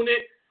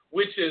component,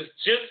 which is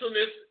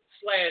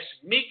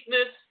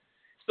gentleness/meekness.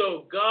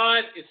 So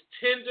God is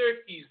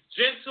tender, he's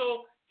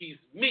gentle, he's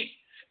meek.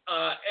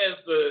 As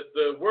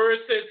the word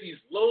says, he's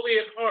lowly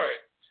at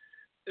heart.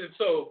 And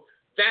so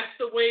that's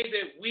the way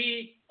that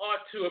we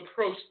ought to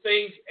approach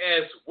things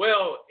as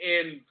well,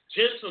 in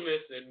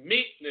gentleness and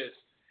meekness.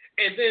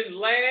 And then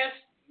last,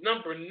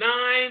 number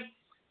 9,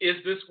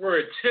 is this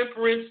word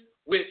temperance,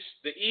 which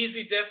the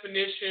easy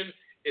definition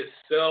is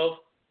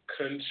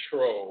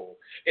self-control.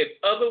 In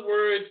other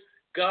words,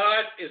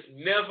 God is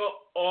never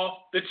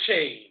off the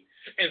chain.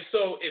 And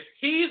so if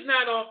he's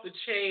not off the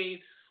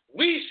chain,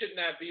 we should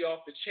not be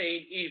off the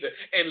chain either.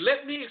 And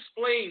let me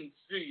explain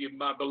to you,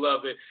 my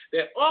beloved,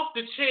 that off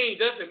the chain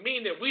doesn't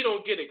mean that we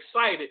don't get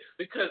excited,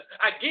 because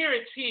I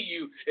guarantee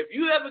you, if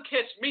you ever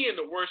catch me in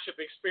the worship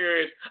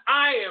experience,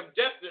 I am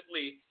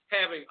definitely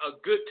having a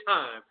good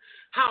time.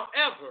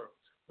 However,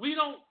 we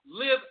don't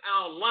live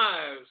our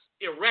lives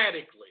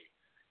erratically.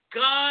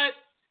 God,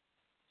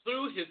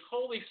 through his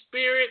Holy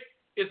Spirit,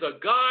 is a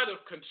God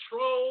of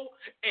control,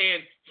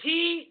 and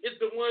he is is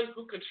the one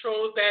who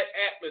controls that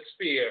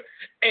atmosphere.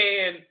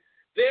 And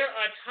there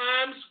are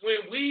times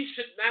when we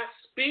should not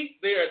speak.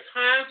 There are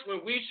times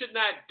when we should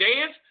not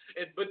dance.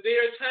 But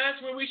there are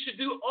times when we should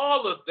do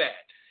all of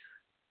that.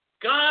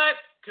 God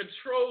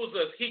controls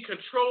us. He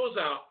controls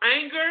our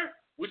anger,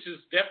 which is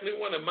definitely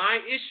one of my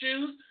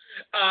issues.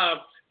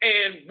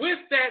 And with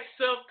that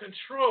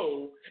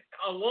self-control,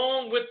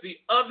 along with the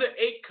other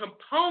 8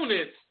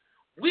 components,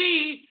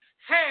 we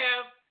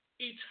have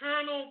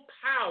eternal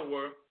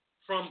power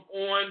from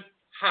on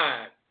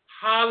high.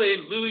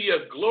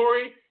 Hallelujah.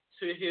 Glory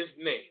to his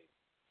name.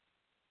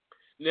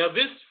 Now,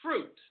 this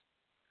fruit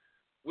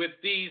with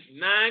these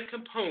 9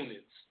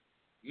 components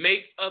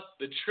make up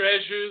the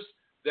treasures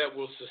that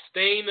will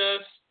sustain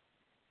us,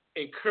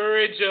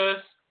 encourage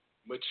us,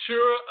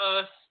 mature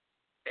us,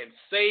 and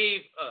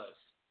save us.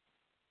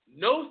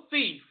 No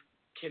thief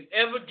can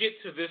ever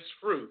get to this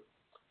fruit,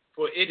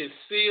 for it is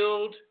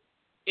sealed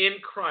in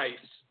Christ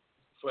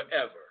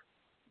forever.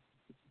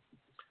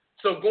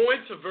 So going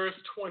to verse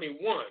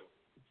 21,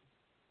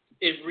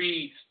 it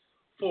reads,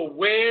 "For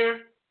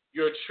where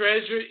your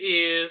treasure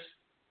is,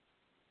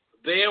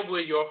 there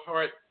will your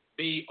heart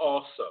be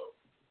also."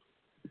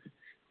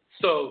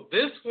 So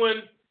this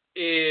one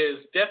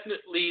is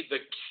definitely the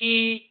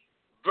key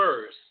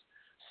verse.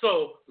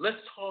 So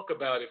let's talk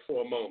about it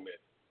for a moment.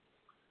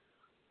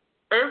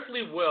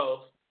 Earthly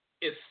wealth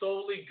is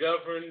solely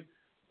governed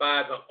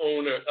by the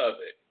owner of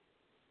it.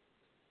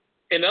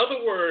 In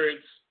other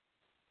words,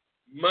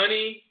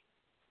 money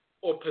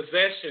or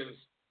possessions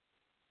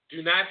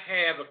do not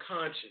have a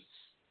conscience.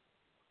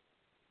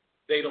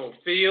 They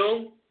don't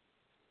feel,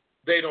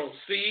 they don't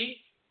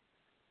see,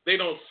 they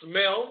don't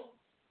smell,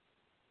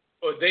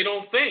 or they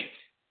don't think.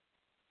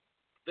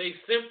 They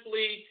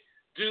simply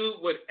do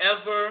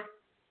whatever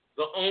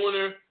the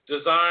owner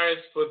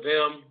desires for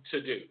them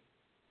to do.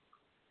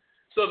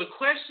 So the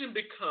question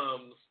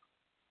becomes,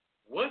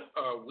 what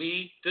are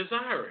we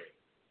desiring?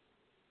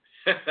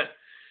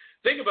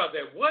 Think about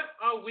that. What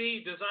are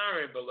we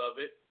desiring,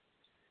 beloved?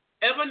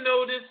 Ever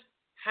notice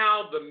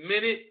how the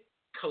minute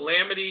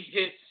calamity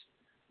hits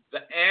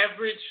the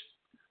average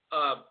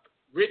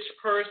rich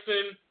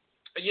person,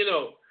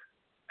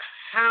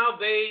 how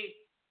they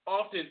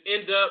often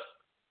end up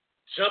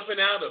jumping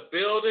out of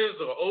buildings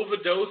or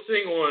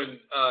overdosing on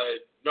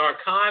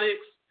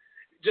narcotics,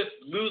 just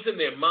losing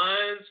their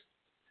minds?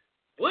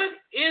 What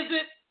is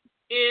it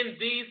in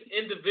these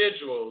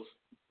individuals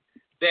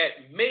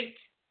that make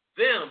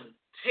them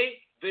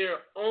take their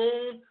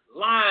own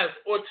lives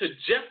or to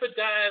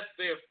jeopardize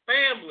their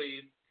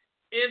families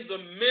in the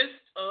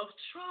midst of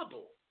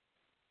trouble?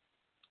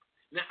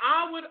 Now,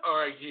 I would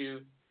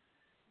argue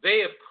they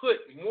have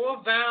put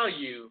more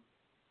value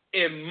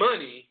in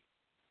money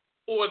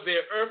or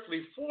their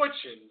earthly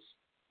fortunes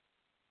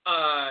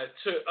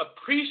to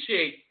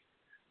appreciate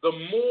the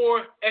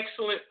more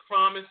excellent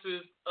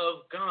promises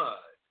of God.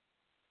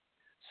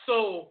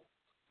 So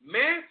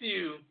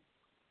Matthew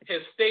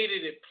has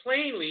stated it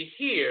plainly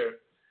here,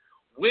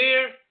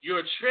 where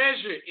your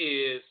treasure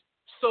is,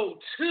 so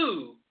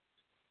too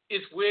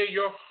is where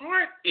your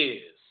heart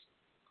is.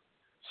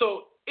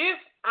 So if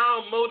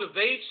our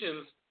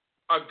motivations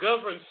are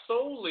governed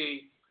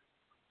solely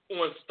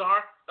on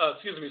stock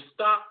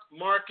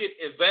market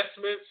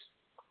investments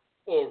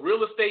or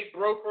real estate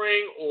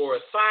brokering or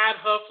side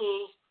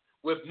hustles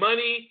with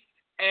money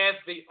as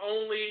the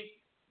only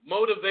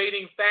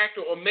motivating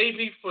factor, or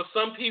maybe for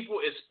some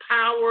people it's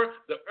power,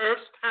 the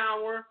earth's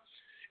power,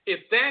 if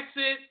that's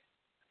it,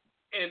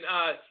 and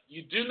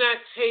you do not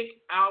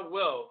take our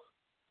wealth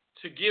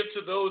to give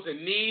to those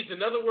in need.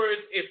 In other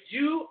words, if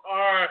you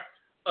are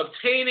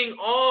obtaining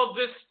all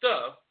this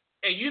stuff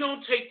and you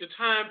don't take the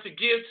time to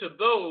give to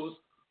those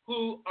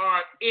who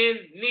are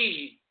in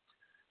need,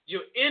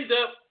 you end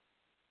up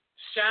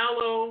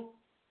shallow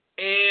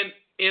and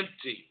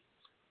empty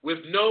with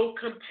no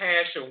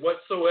compassion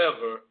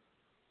whatsoever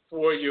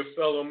for your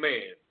fellow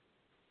man.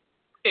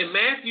 In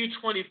Matthew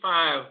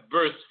 25,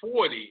 verse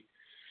 40,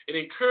 it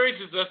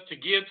encourages us to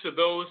give to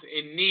those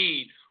in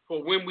need,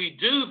 for when we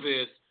do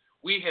this,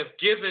 we have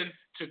given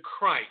to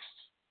Christ.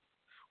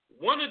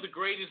 One of the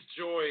greatest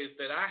joys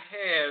that I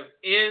have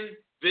in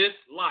this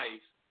life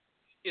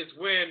is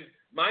when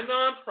my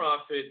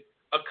nonprofit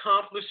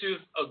accomplishes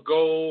a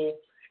goal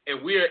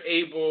and we are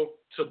able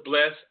to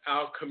bless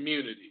our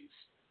communities.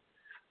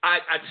 I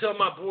tell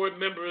my board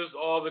members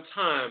all the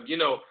time,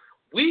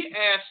 we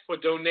ask for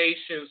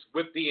donations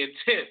with the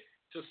intent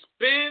to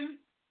spend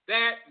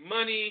that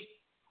money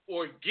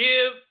or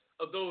give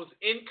of those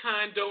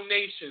in-kind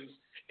donations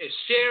and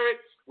share it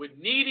with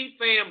needy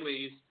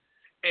families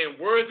and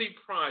worthy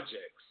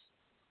projects.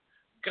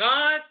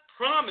 God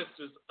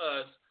promises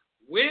us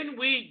when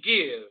we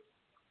give,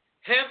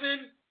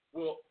 heaven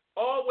will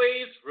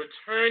always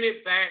return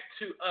it back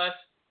to us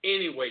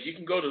anyway. You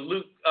can go to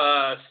Luke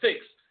 6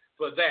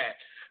 for that.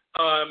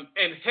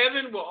 And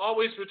heaven will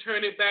always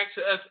return it back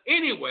to us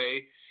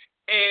anyway,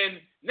 and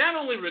not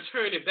only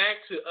return it back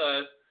to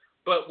us,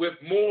 but with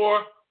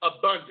more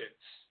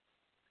abundance.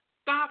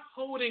 Stop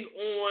holding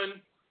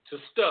on to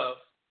stuff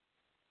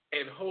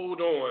and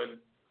hold on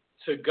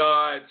to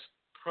God's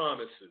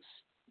promises.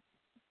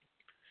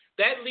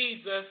 That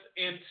leads us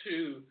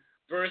into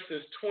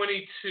verses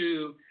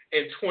 22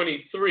 and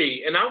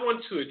 23, and I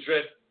want to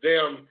address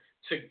them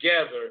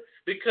together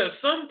because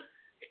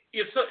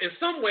in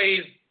some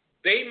ways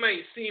they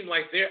might seem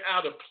like they're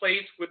out of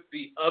place with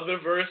the other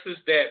verses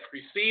that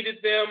preceded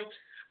them,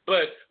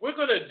 but we're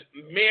going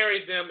to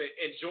marry them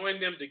and join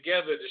them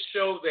together to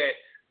show that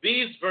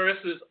these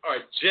verses are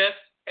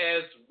just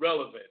as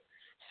relevant.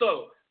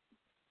 So,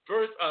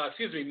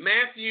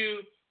 Matthew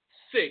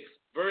 6,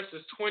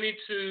 verses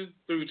 22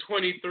 through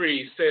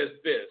 23 says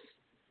this: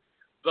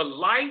 "The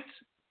light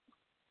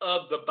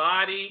of the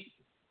body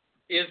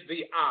is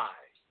the eye.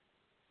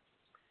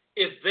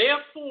 If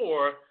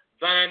therefore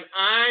thine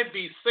eye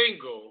be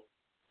single,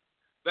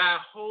 thy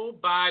whole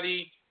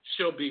body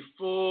shall be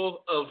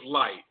full of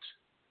light.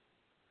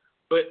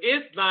 But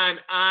if thine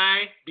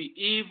eye be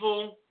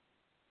evil,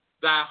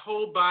 thy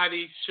whole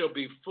body shall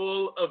be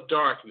full of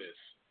darkness.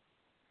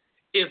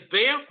 If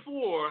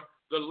therefore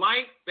the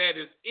light that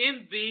is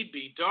in thee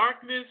be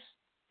darkness,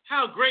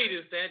 how great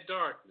is that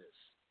darkness?"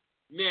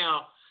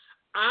 Now,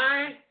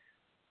 I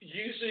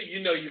usually,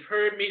 you've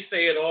heard me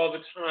say it all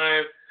the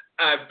time,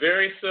 I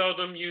very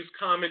seldom use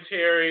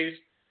commentaries,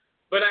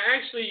 but I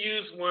actually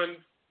use one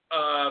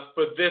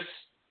for this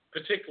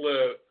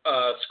particular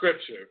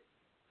scripture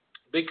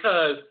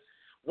because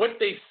what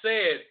they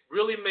said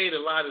really made a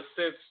lot of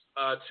sense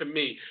to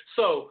me.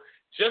 So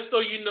just so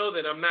you know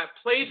that I'm not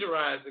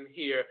plagiarizing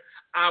here,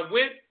 I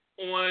went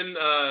on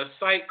a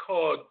site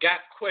called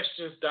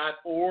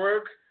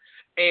gotquestions.org,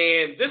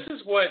 and this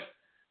is what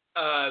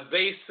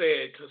they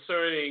said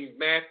concerning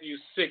Matthew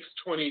 6,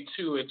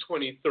 22 and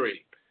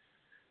 23.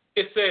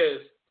 It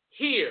says,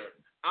 "Here,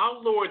 our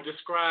Lord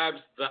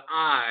describes the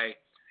eye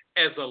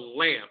as a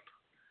lamp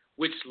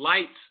which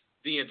lights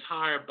the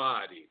entire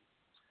body.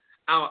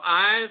 Our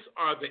eyes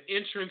are the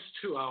entrance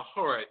to our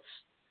hearts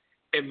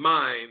and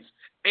minds,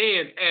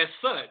 and as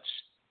such,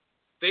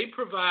 they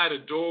provide a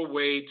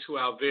doorway to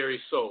our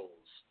very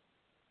souls."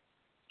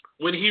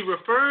 When he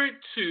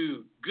referred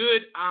to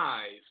good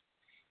eyes,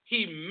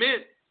 he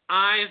meant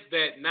eyes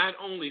that not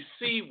only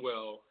see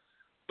well,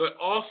 but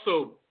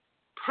also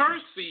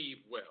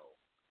perceive well.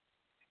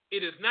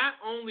 It is not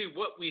only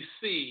what we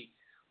see,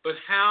 but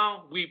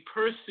how we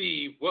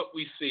perceive what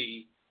we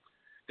see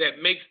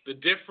that makes the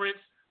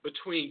difference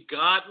between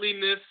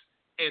godliness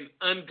and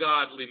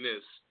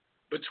ungodliness,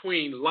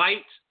 between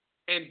light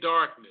and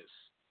darkness.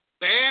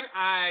 Bad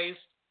eyes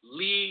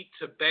lead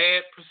to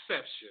bad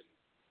perception,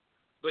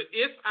 but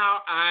if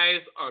our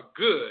eyes are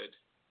good,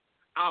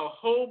 our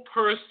whole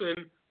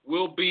person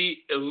will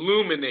be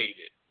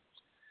illuminated.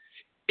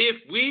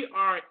 If we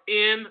are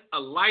in a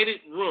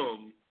lighted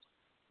room,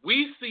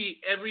 we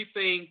see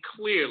everything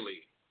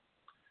clearly.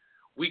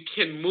 We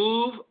can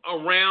move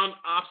around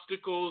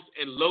obstacles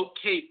and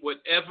locate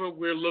whatever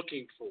we're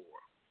looking for.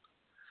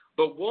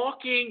 But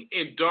walking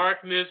in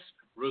darkness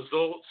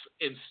results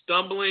in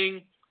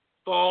stumbling,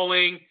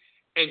 falling,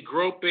 and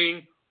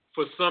groping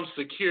for some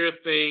secure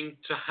thing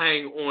to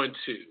hang on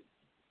to.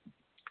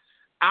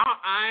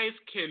 Our eyes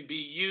can be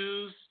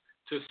used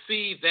to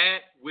see that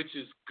which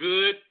is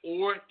good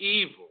or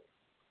evil,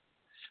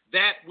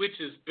 that which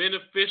is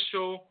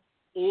beneficial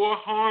or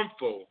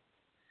harmful,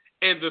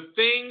 and the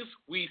things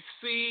we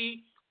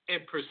see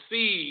and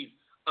perceive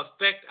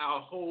affect our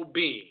whole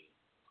being.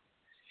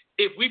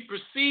 If we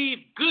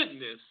perceive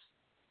goodness,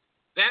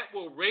 that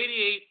will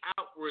radiate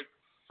outward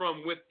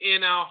from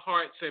within our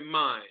hearts and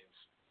minds.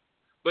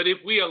 But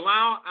if we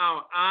allow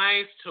our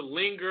eyes to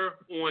linger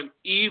on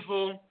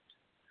evil,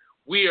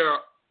 we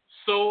are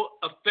so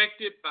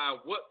affected by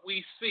what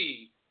we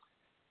see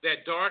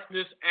that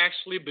darkness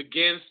actually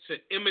begins to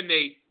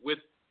emanate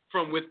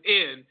from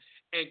within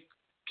and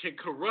can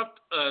corrupt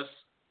us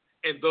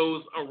and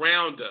those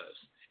around us.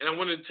 And I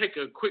want to take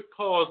a quick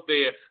pause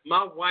there.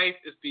 My wife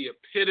is the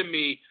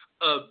epitome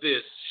of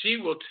this. She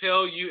will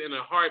tell you in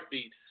a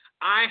heartbeat,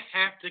 I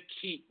have to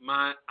keep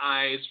my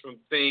eyes from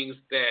things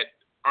that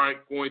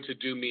aren't going to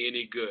do me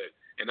any good.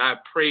 And I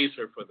praise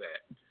her for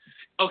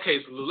that.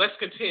 Okay, so let's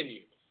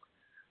continue.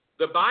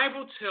 The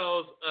Bible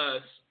tells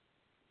us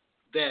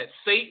that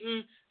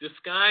Satan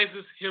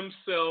disguises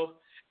himself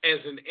as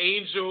an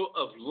angel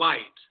of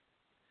light.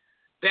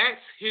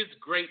 That's his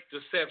great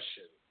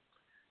deception,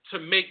 to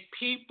make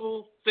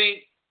people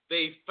think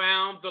they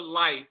found the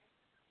light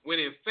when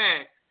in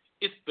fact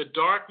it's the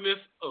darkness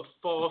of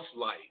false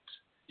light.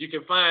 You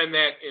can find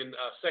that in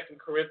 2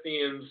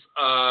 Corinthians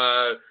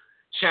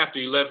chapter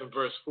 11,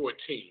 verse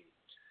 14.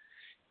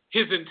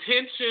 His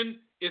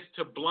intention is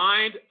to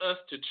blind us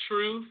to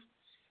truth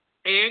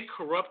and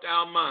corrupt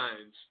our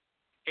minds,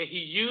 and he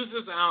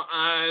uses our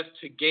eyes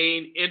to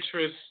gain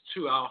interest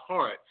to our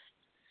hearts.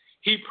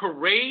 He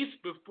parades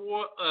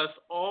before us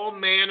all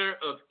manner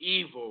of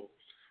evil,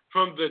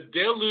 from the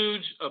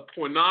deluge of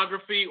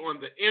pornography on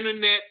the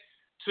internet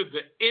to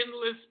the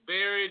endless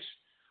barrage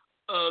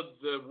of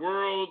the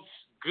world's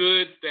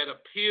goods that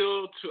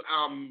appeal to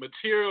our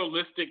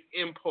materialistic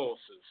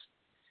impulses.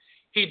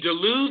 He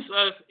deludes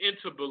us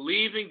into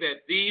believing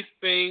that these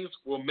things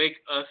will make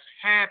us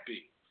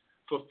happy,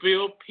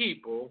 fulfilled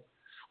people,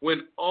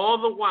 when all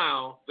the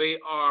while they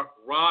are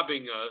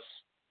robbing us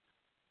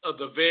of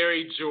the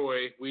very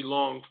joy we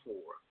long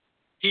for.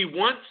 He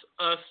wants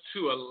us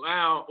to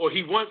allow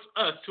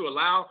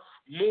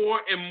more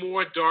and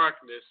more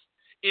darkness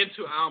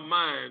into our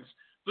minds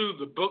through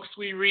the books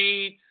we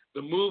read,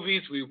 the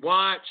movies we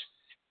watch,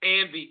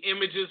 and the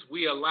images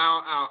we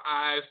allow our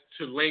eyes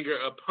to linger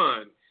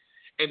upon.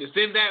 And it's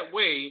in that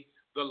way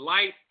the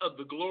light of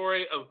the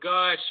glory of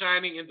God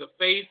shining in the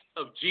face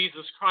of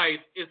Jesus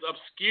Christ is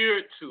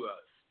obscured to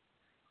us.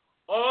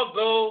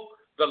 Although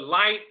the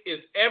light is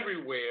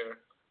everywhere,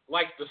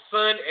 like the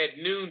sun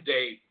at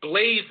noonday,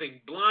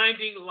 blazing,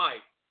 blinding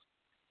light,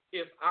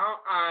 if our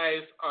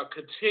eyes are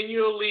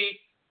continually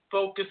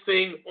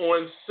focusing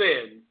on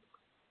sin,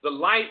 the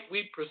light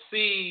we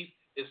perceive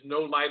is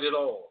no light at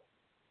all.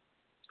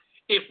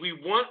 If we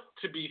want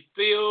to be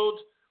filled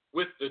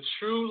with the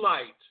true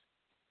light,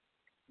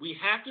 we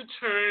have to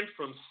turn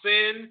from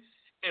sin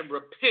and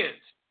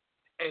repent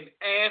and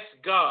ask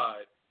God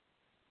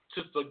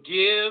to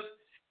forgive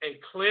and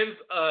cleanse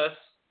us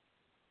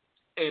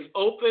and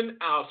open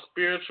our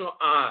spiritual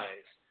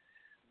eyes.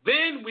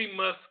 Then we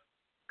must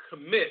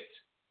commit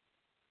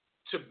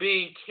to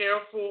being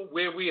careful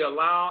where we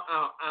allow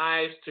our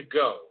eyes to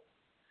go.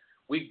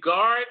 We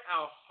guard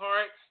our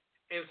hearts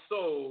and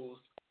souls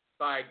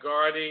by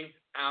guarding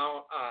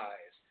our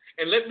eyes.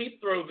 And let me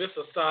throw this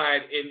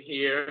aside in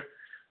here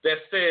that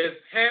says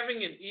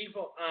having an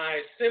evil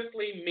eye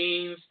simply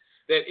means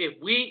that if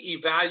we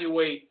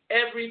evaluate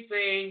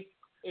everything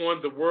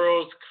on the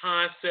world's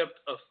concept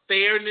of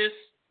fairness,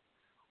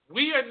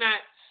 we are not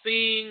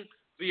seeing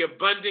the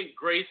abundant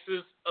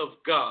graces of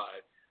God.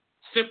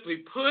 Simply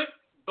put,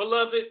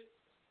 beloved,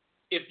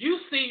 if you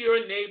see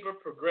your neighbor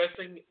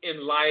progressing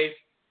in life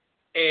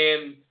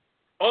and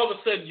all of a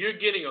sudden you're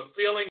getting a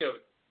feeling of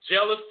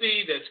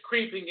jealousy that's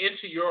creeping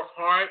into your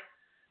heart,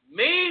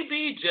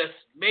 maybe, just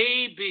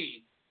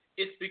maybe,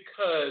 it's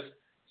because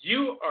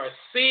you are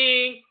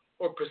seeing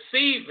or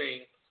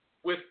perceiving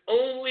with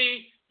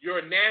only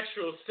your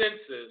natural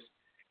senses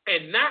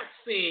and not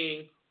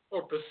seeing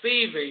or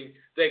perceiving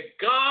that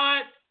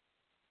God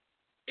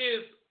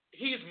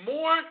He's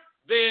more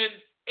than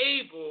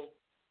able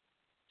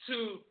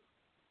to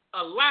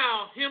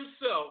allow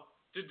Himself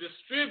to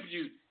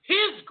distribute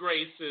His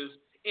graces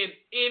in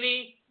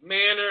any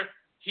manner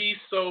He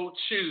so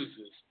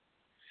chooses.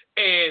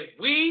 And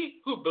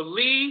we who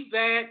believe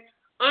that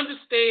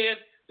understand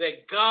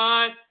that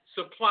God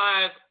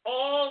supplies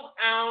all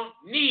our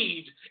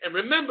needs. And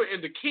remember,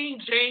 in the King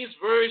James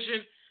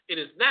Version, it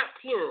is not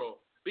plural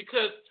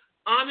because,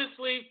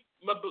 honestly,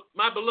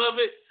 my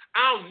beloved,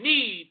 our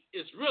need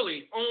is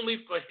really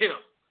only for Him.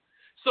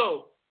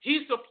 So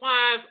He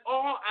supplies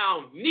all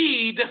our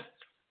need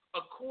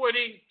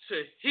according to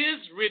His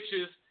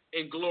riches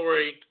and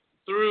glory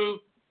through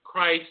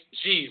Christ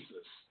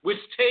Jesus, which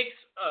takes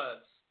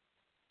us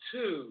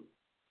to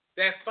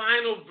that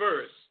final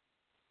verse,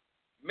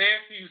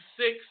 Matthew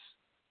 6,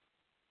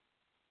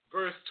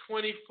 verse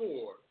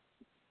 24.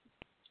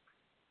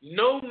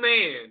 No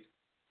man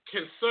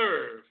can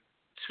serve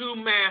two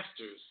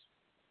masters,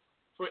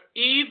 for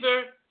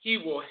either he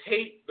will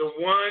hate the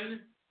one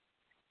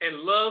and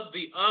love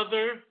the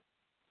other,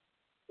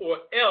 or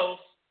else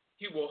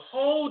he will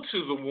hold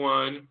to the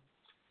one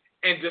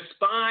and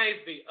despise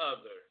the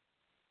other.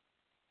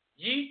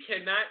 Ye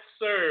cannot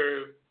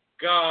serve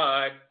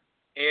God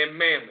and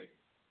mammon.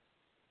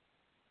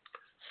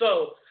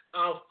 So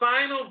our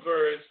final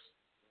verse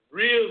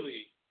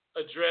really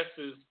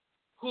addresses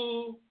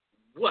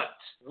what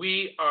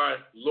we are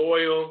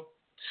loyal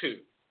to.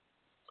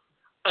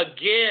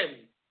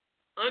 Again,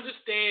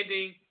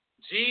 understanding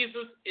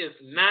Jesus is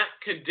not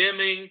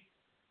condemning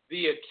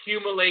the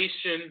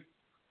accumulation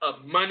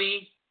of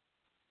money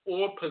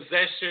or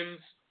possessions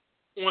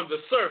on the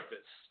surface.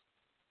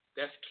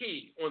 That's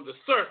key, on the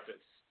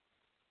surface.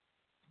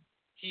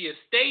 He is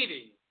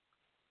stating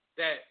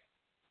that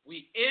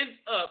we end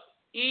up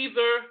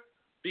either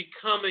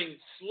becoming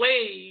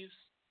slaves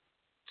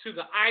to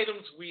the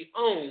items we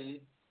own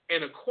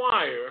and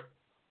acquire,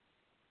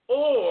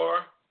 or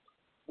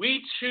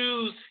we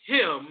choose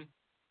Him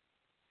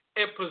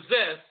and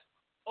possess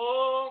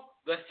all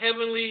the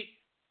heavenly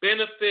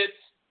benefits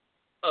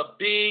of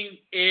being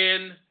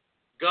in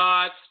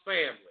God's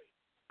family.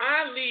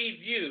 I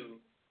leave you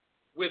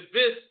with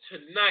this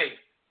tonight,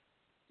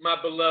 my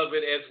beloved,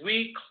 as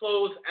we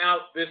close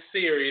out this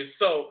series.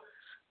 So,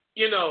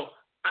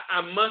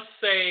 I must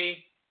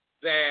say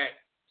that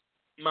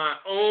my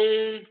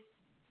own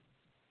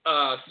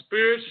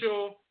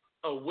spiritual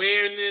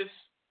awareness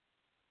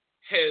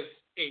has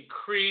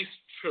increased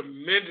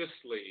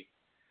tremendously.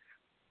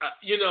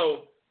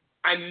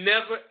 I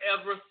never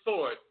ever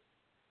thought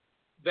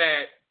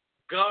that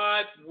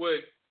God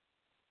would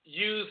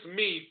use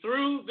me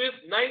through this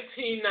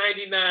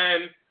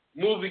 1999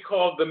 movie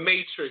called The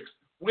Matrix,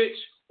 which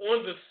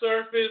on the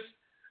surface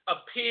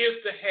appears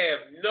to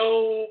have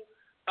no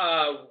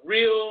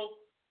real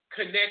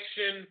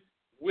connection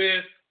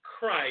with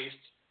Christ.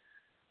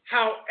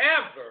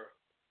 However,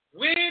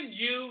 when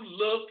you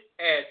look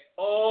at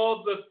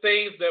all the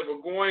things that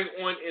were going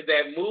on in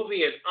that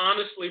movie, and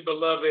honestly,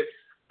 beloved,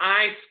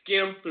 I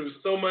skimmed through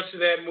so much of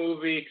that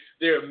movie.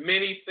 There are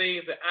many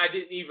things that I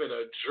didn't even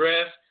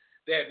address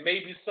that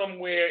maybe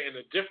somewhere in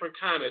a different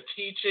kind of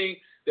teaching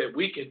that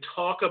we can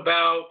talk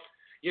about,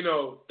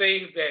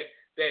 things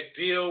that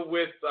deal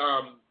with,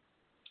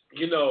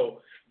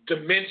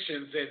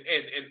 dimensions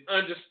and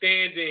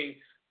understanding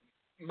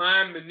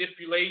mind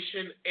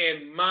manipulation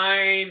and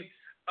mind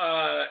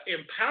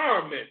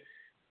empowerment.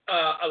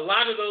 A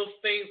lot of those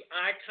things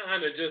I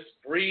kind of just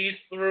breeze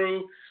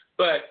through,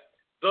 but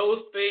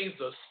those things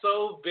are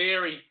so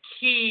very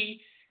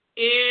key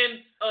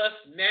in us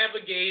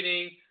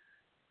navigating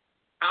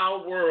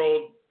our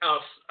world,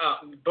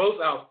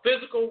 both our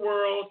physical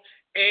world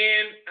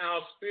and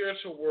our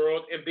spiritual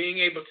world, and being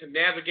able to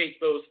navigate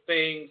those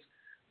things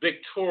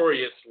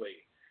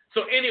victoriously.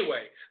 So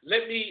anyway,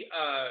 let me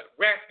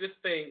wrap this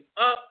thing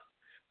up.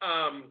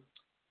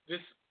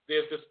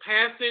 There's this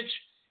passage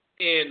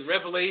in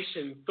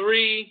Revelation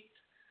 3,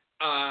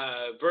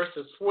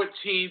 verses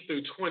 14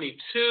 through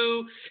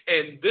 22,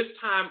 and this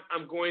time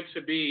I'm going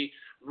to be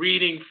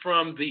reading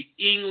from the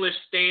English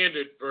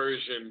Standard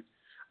Version,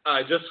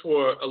 just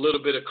for a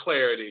little bit of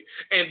clarity.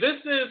 And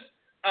this is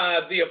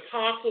the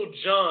Apostle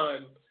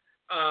John.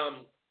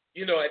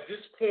 At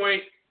this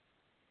point,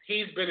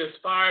 he's been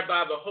inspired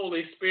by the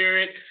Holy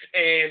Spirit,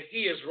 and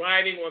he is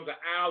writing on the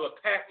Isle of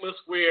Patmos,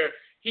 where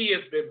he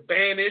has been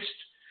banished.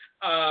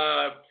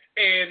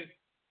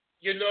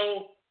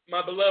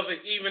 My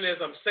beloved, even as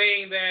I'm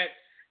saying that,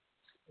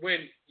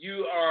 when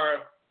you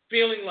are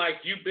feeling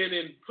like you've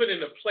been put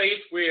in a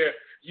place where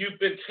you've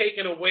been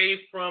taken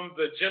away from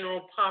the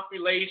general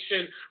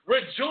population,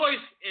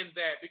 rejoice in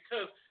that,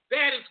 because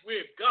that is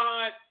where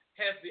God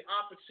has the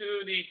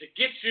opportunity to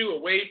get you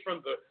away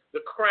from the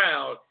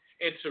crowd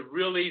and to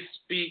really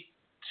speak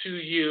to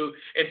you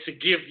and to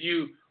give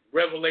you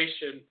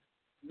revelation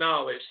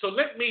knowledge. So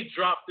let me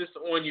drop this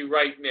on you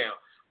right now.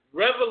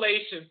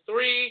 Revelation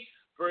 3,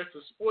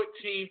 verses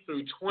 14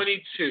 through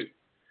 22.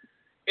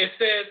 It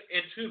says,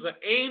 "And to the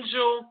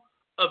angel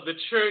of the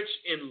church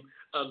in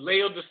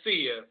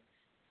Laodicea,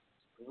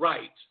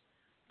 write,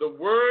 the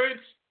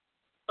words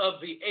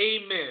of the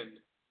Amen,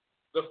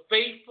 the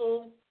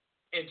faithful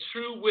and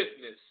true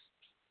witness,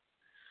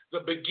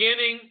 the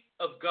beginning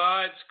of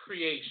God's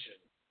creation.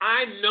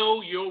 I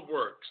know your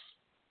works.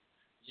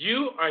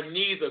 You are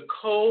neither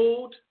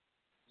cold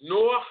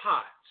nor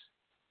hot.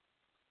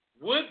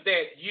 Would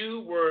that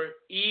you were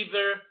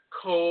either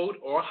cold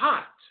or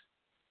hot.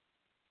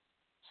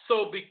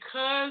 So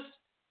because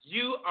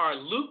you are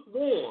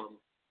lukewarm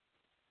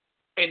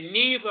and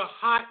neither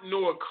hot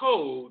nor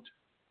cold,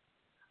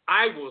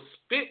 I will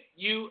spit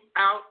you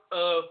out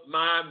of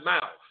my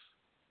mouth.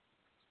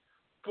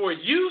 For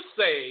you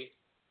say,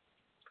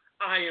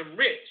 I am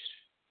rich,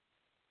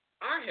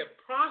 I have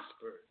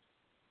prospered,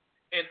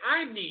 and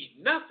I need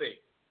nothing,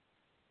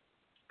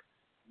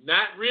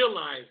 not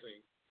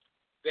realizing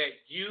that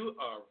you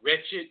are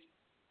wretched,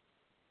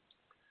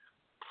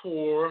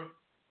 poor,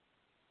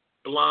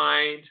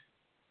 blind,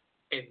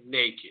 and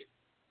naked.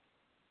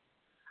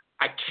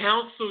 I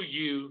counsel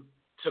you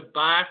to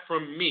buy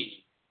from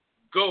me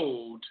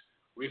gold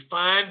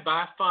refined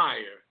by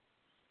fire,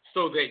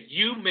 so that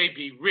you may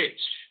be rich,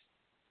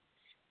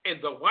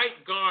 and the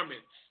white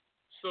garments,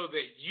 so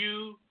that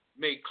you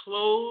may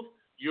clothe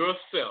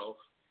yourself,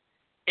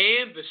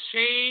 and the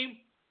shame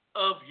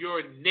of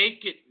your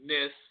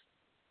nakedness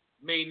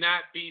may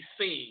not be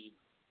seen,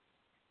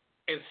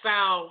 and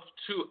salve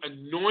to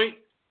anoint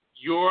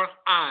your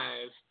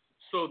eyes,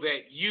 so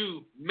that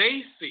you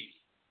may see.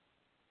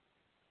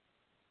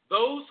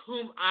 Those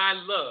whom I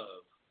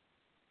love,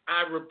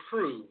 I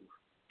reprove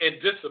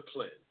and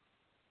discipline.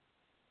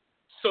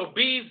 So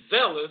be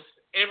zealous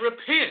and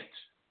repent.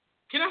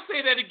 Can I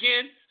say that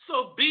again?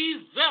 So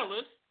be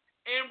zealous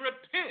and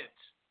repent.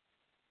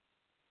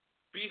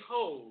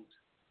 Behold,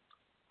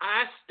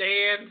 I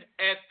stand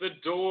at the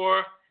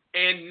door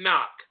and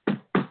knock.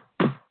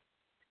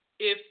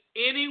 If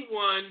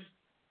anyone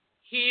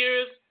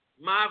hears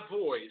my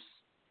voice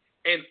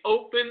and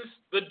opens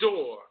the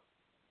door,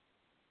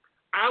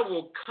 I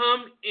will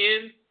come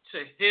in to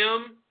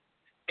him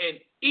and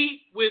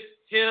eat with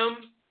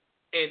him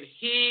and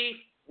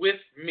he with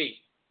me.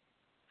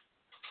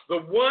 The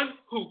one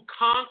who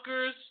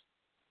conquers,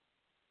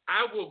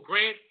 I will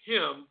grant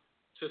him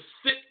to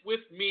sit with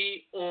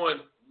me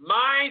on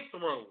my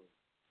throne,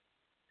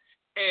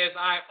 as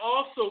I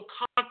also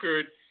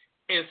conquered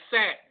and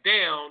sat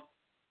down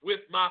with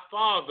my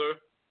Father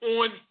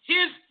on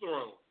his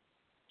throne.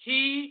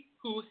 He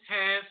who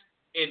has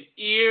an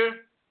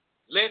ear,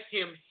 let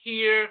him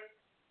hear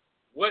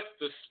what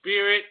the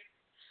Spirit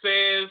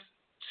says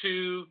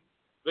to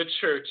the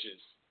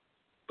churches.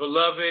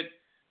 Beloved,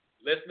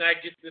 let's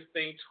not get this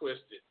thing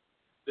twisted.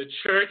 The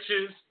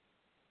churches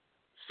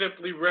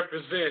simply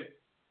represent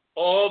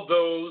all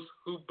those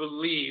who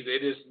believe.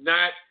 It is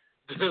not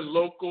the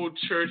local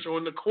church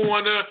on the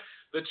corner.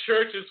 The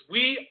churches,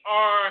 we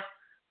are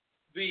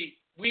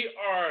we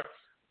are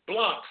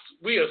blocks.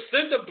 We are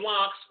cinder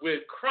blocks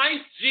with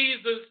Christ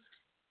Jesus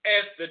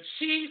as the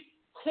chief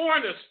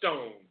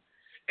cornerstone.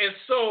 And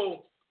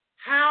so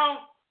how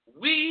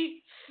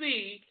we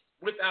see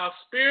with our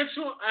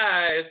spiritual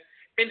eyes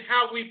and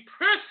how we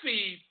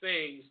perceive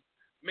things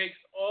makes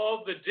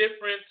all the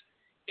difference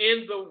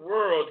in the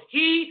world.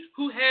 He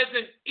who has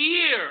an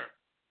ear,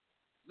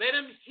 let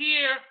him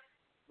hear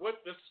what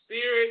the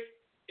Spirit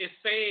is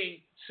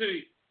saying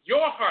to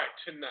your heart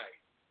tonight.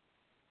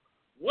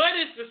 What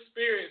is the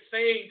Spirit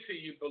saying to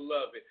you,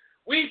 beloved?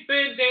 We've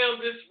been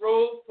down this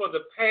road for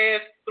the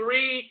past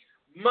 3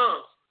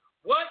 months.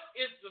 What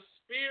is the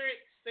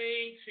Spirit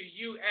saying to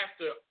you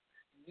after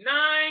 9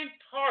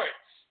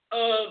 parts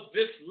of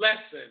this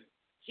lesson?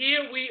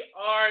 Here we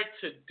are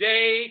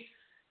today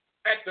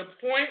at the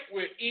point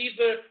where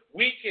either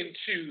we can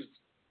choose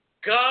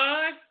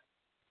God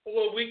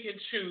or we can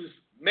choose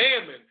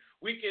mammon.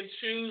 We can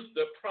choose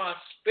the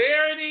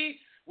prosperity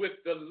with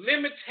the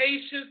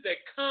limitations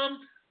that come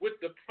with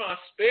the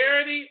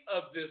prosperity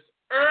of this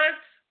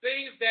earth,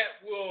 things that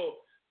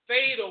will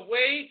fade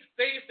away,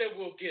 things that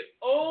will get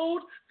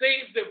old,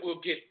 things that will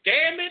get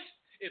damaged.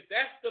 If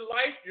that's the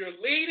life you're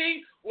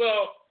leading,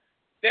 well,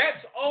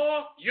 that's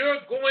all you're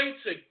going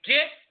to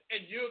get,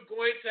 and you're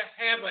going to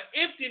have an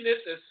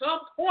emptiness at some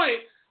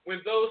point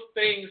when those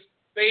things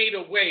fade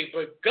away.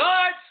 But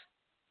God's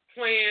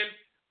plan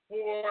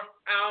for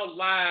our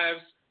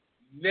lives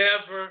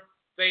never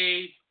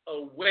fades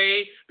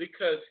away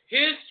because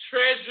his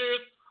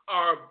treasures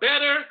are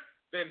better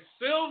than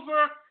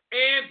silver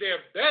and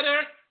they're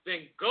better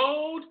than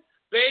gold.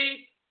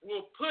 They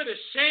will put a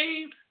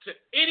shame to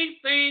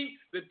anything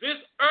that this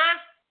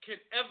earth can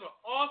ever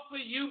offer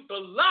you.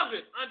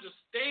 Beloved,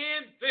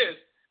 understand this,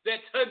 that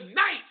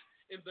tonight,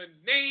 in the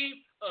name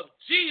of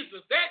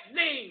Jesus, that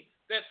name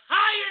that's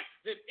higher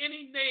than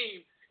any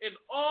name in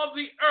all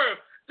the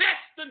earth,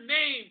 that's the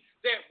name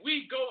that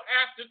we go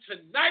after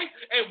tonight,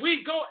 and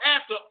we go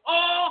after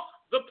all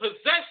the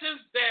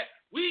possessions that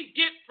we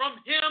get from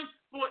him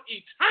for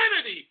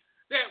eternity,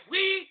 that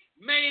we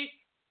may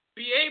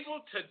be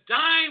able to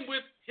dine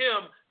with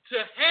him, to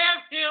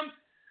have him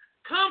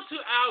come to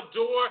our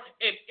door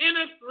and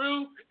enter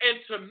through and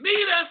to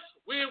meet us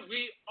where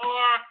we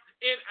are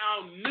in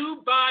our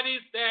new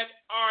bodies that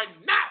are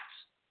not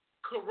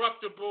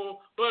corruptible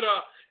but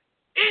are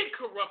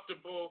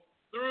incorruptible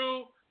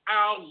through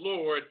our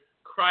Lord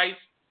Christ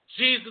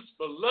Jesus.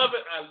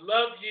 Beloved, I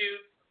love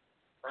you.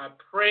 I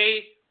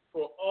pray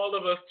for all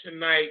of us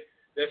tonight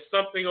that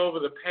something over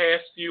the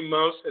past few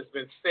months has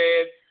been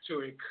said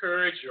to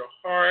encourage your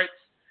hearts,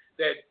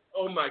 that,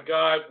 oh my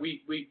God,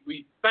 we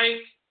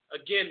thank,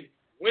 again,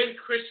 When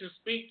Christians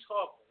Speak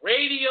Talk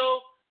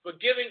Radio for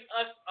giving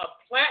us a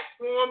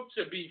platform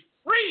to be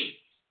free,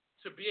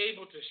 to be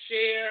able to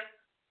share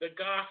the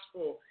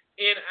gospel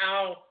in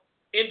our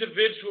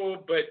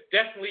individual but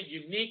definitely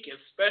unique and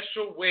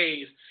special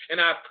ways.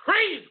 And I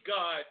praise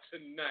God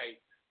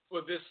tonight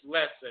for this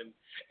lesson,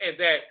 and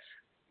that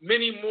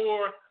many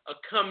more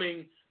are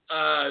coming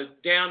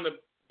down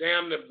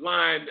the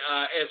line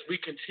as we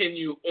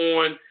continue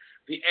on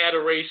the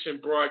Adoration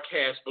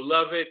broadcast.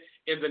 Beloved,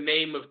 in the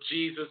name of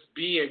Jesus,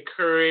 be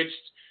encouraged,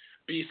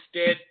 be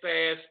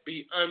steadfast,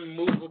 be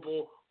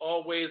unmovable,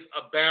 always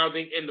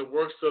abounding in the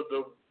works of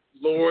the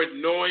Lord,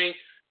 knowing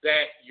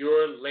that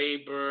your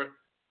labor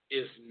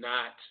is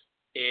not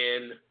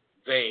in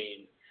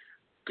vain.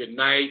 Good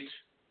night,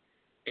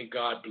 and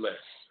God bless.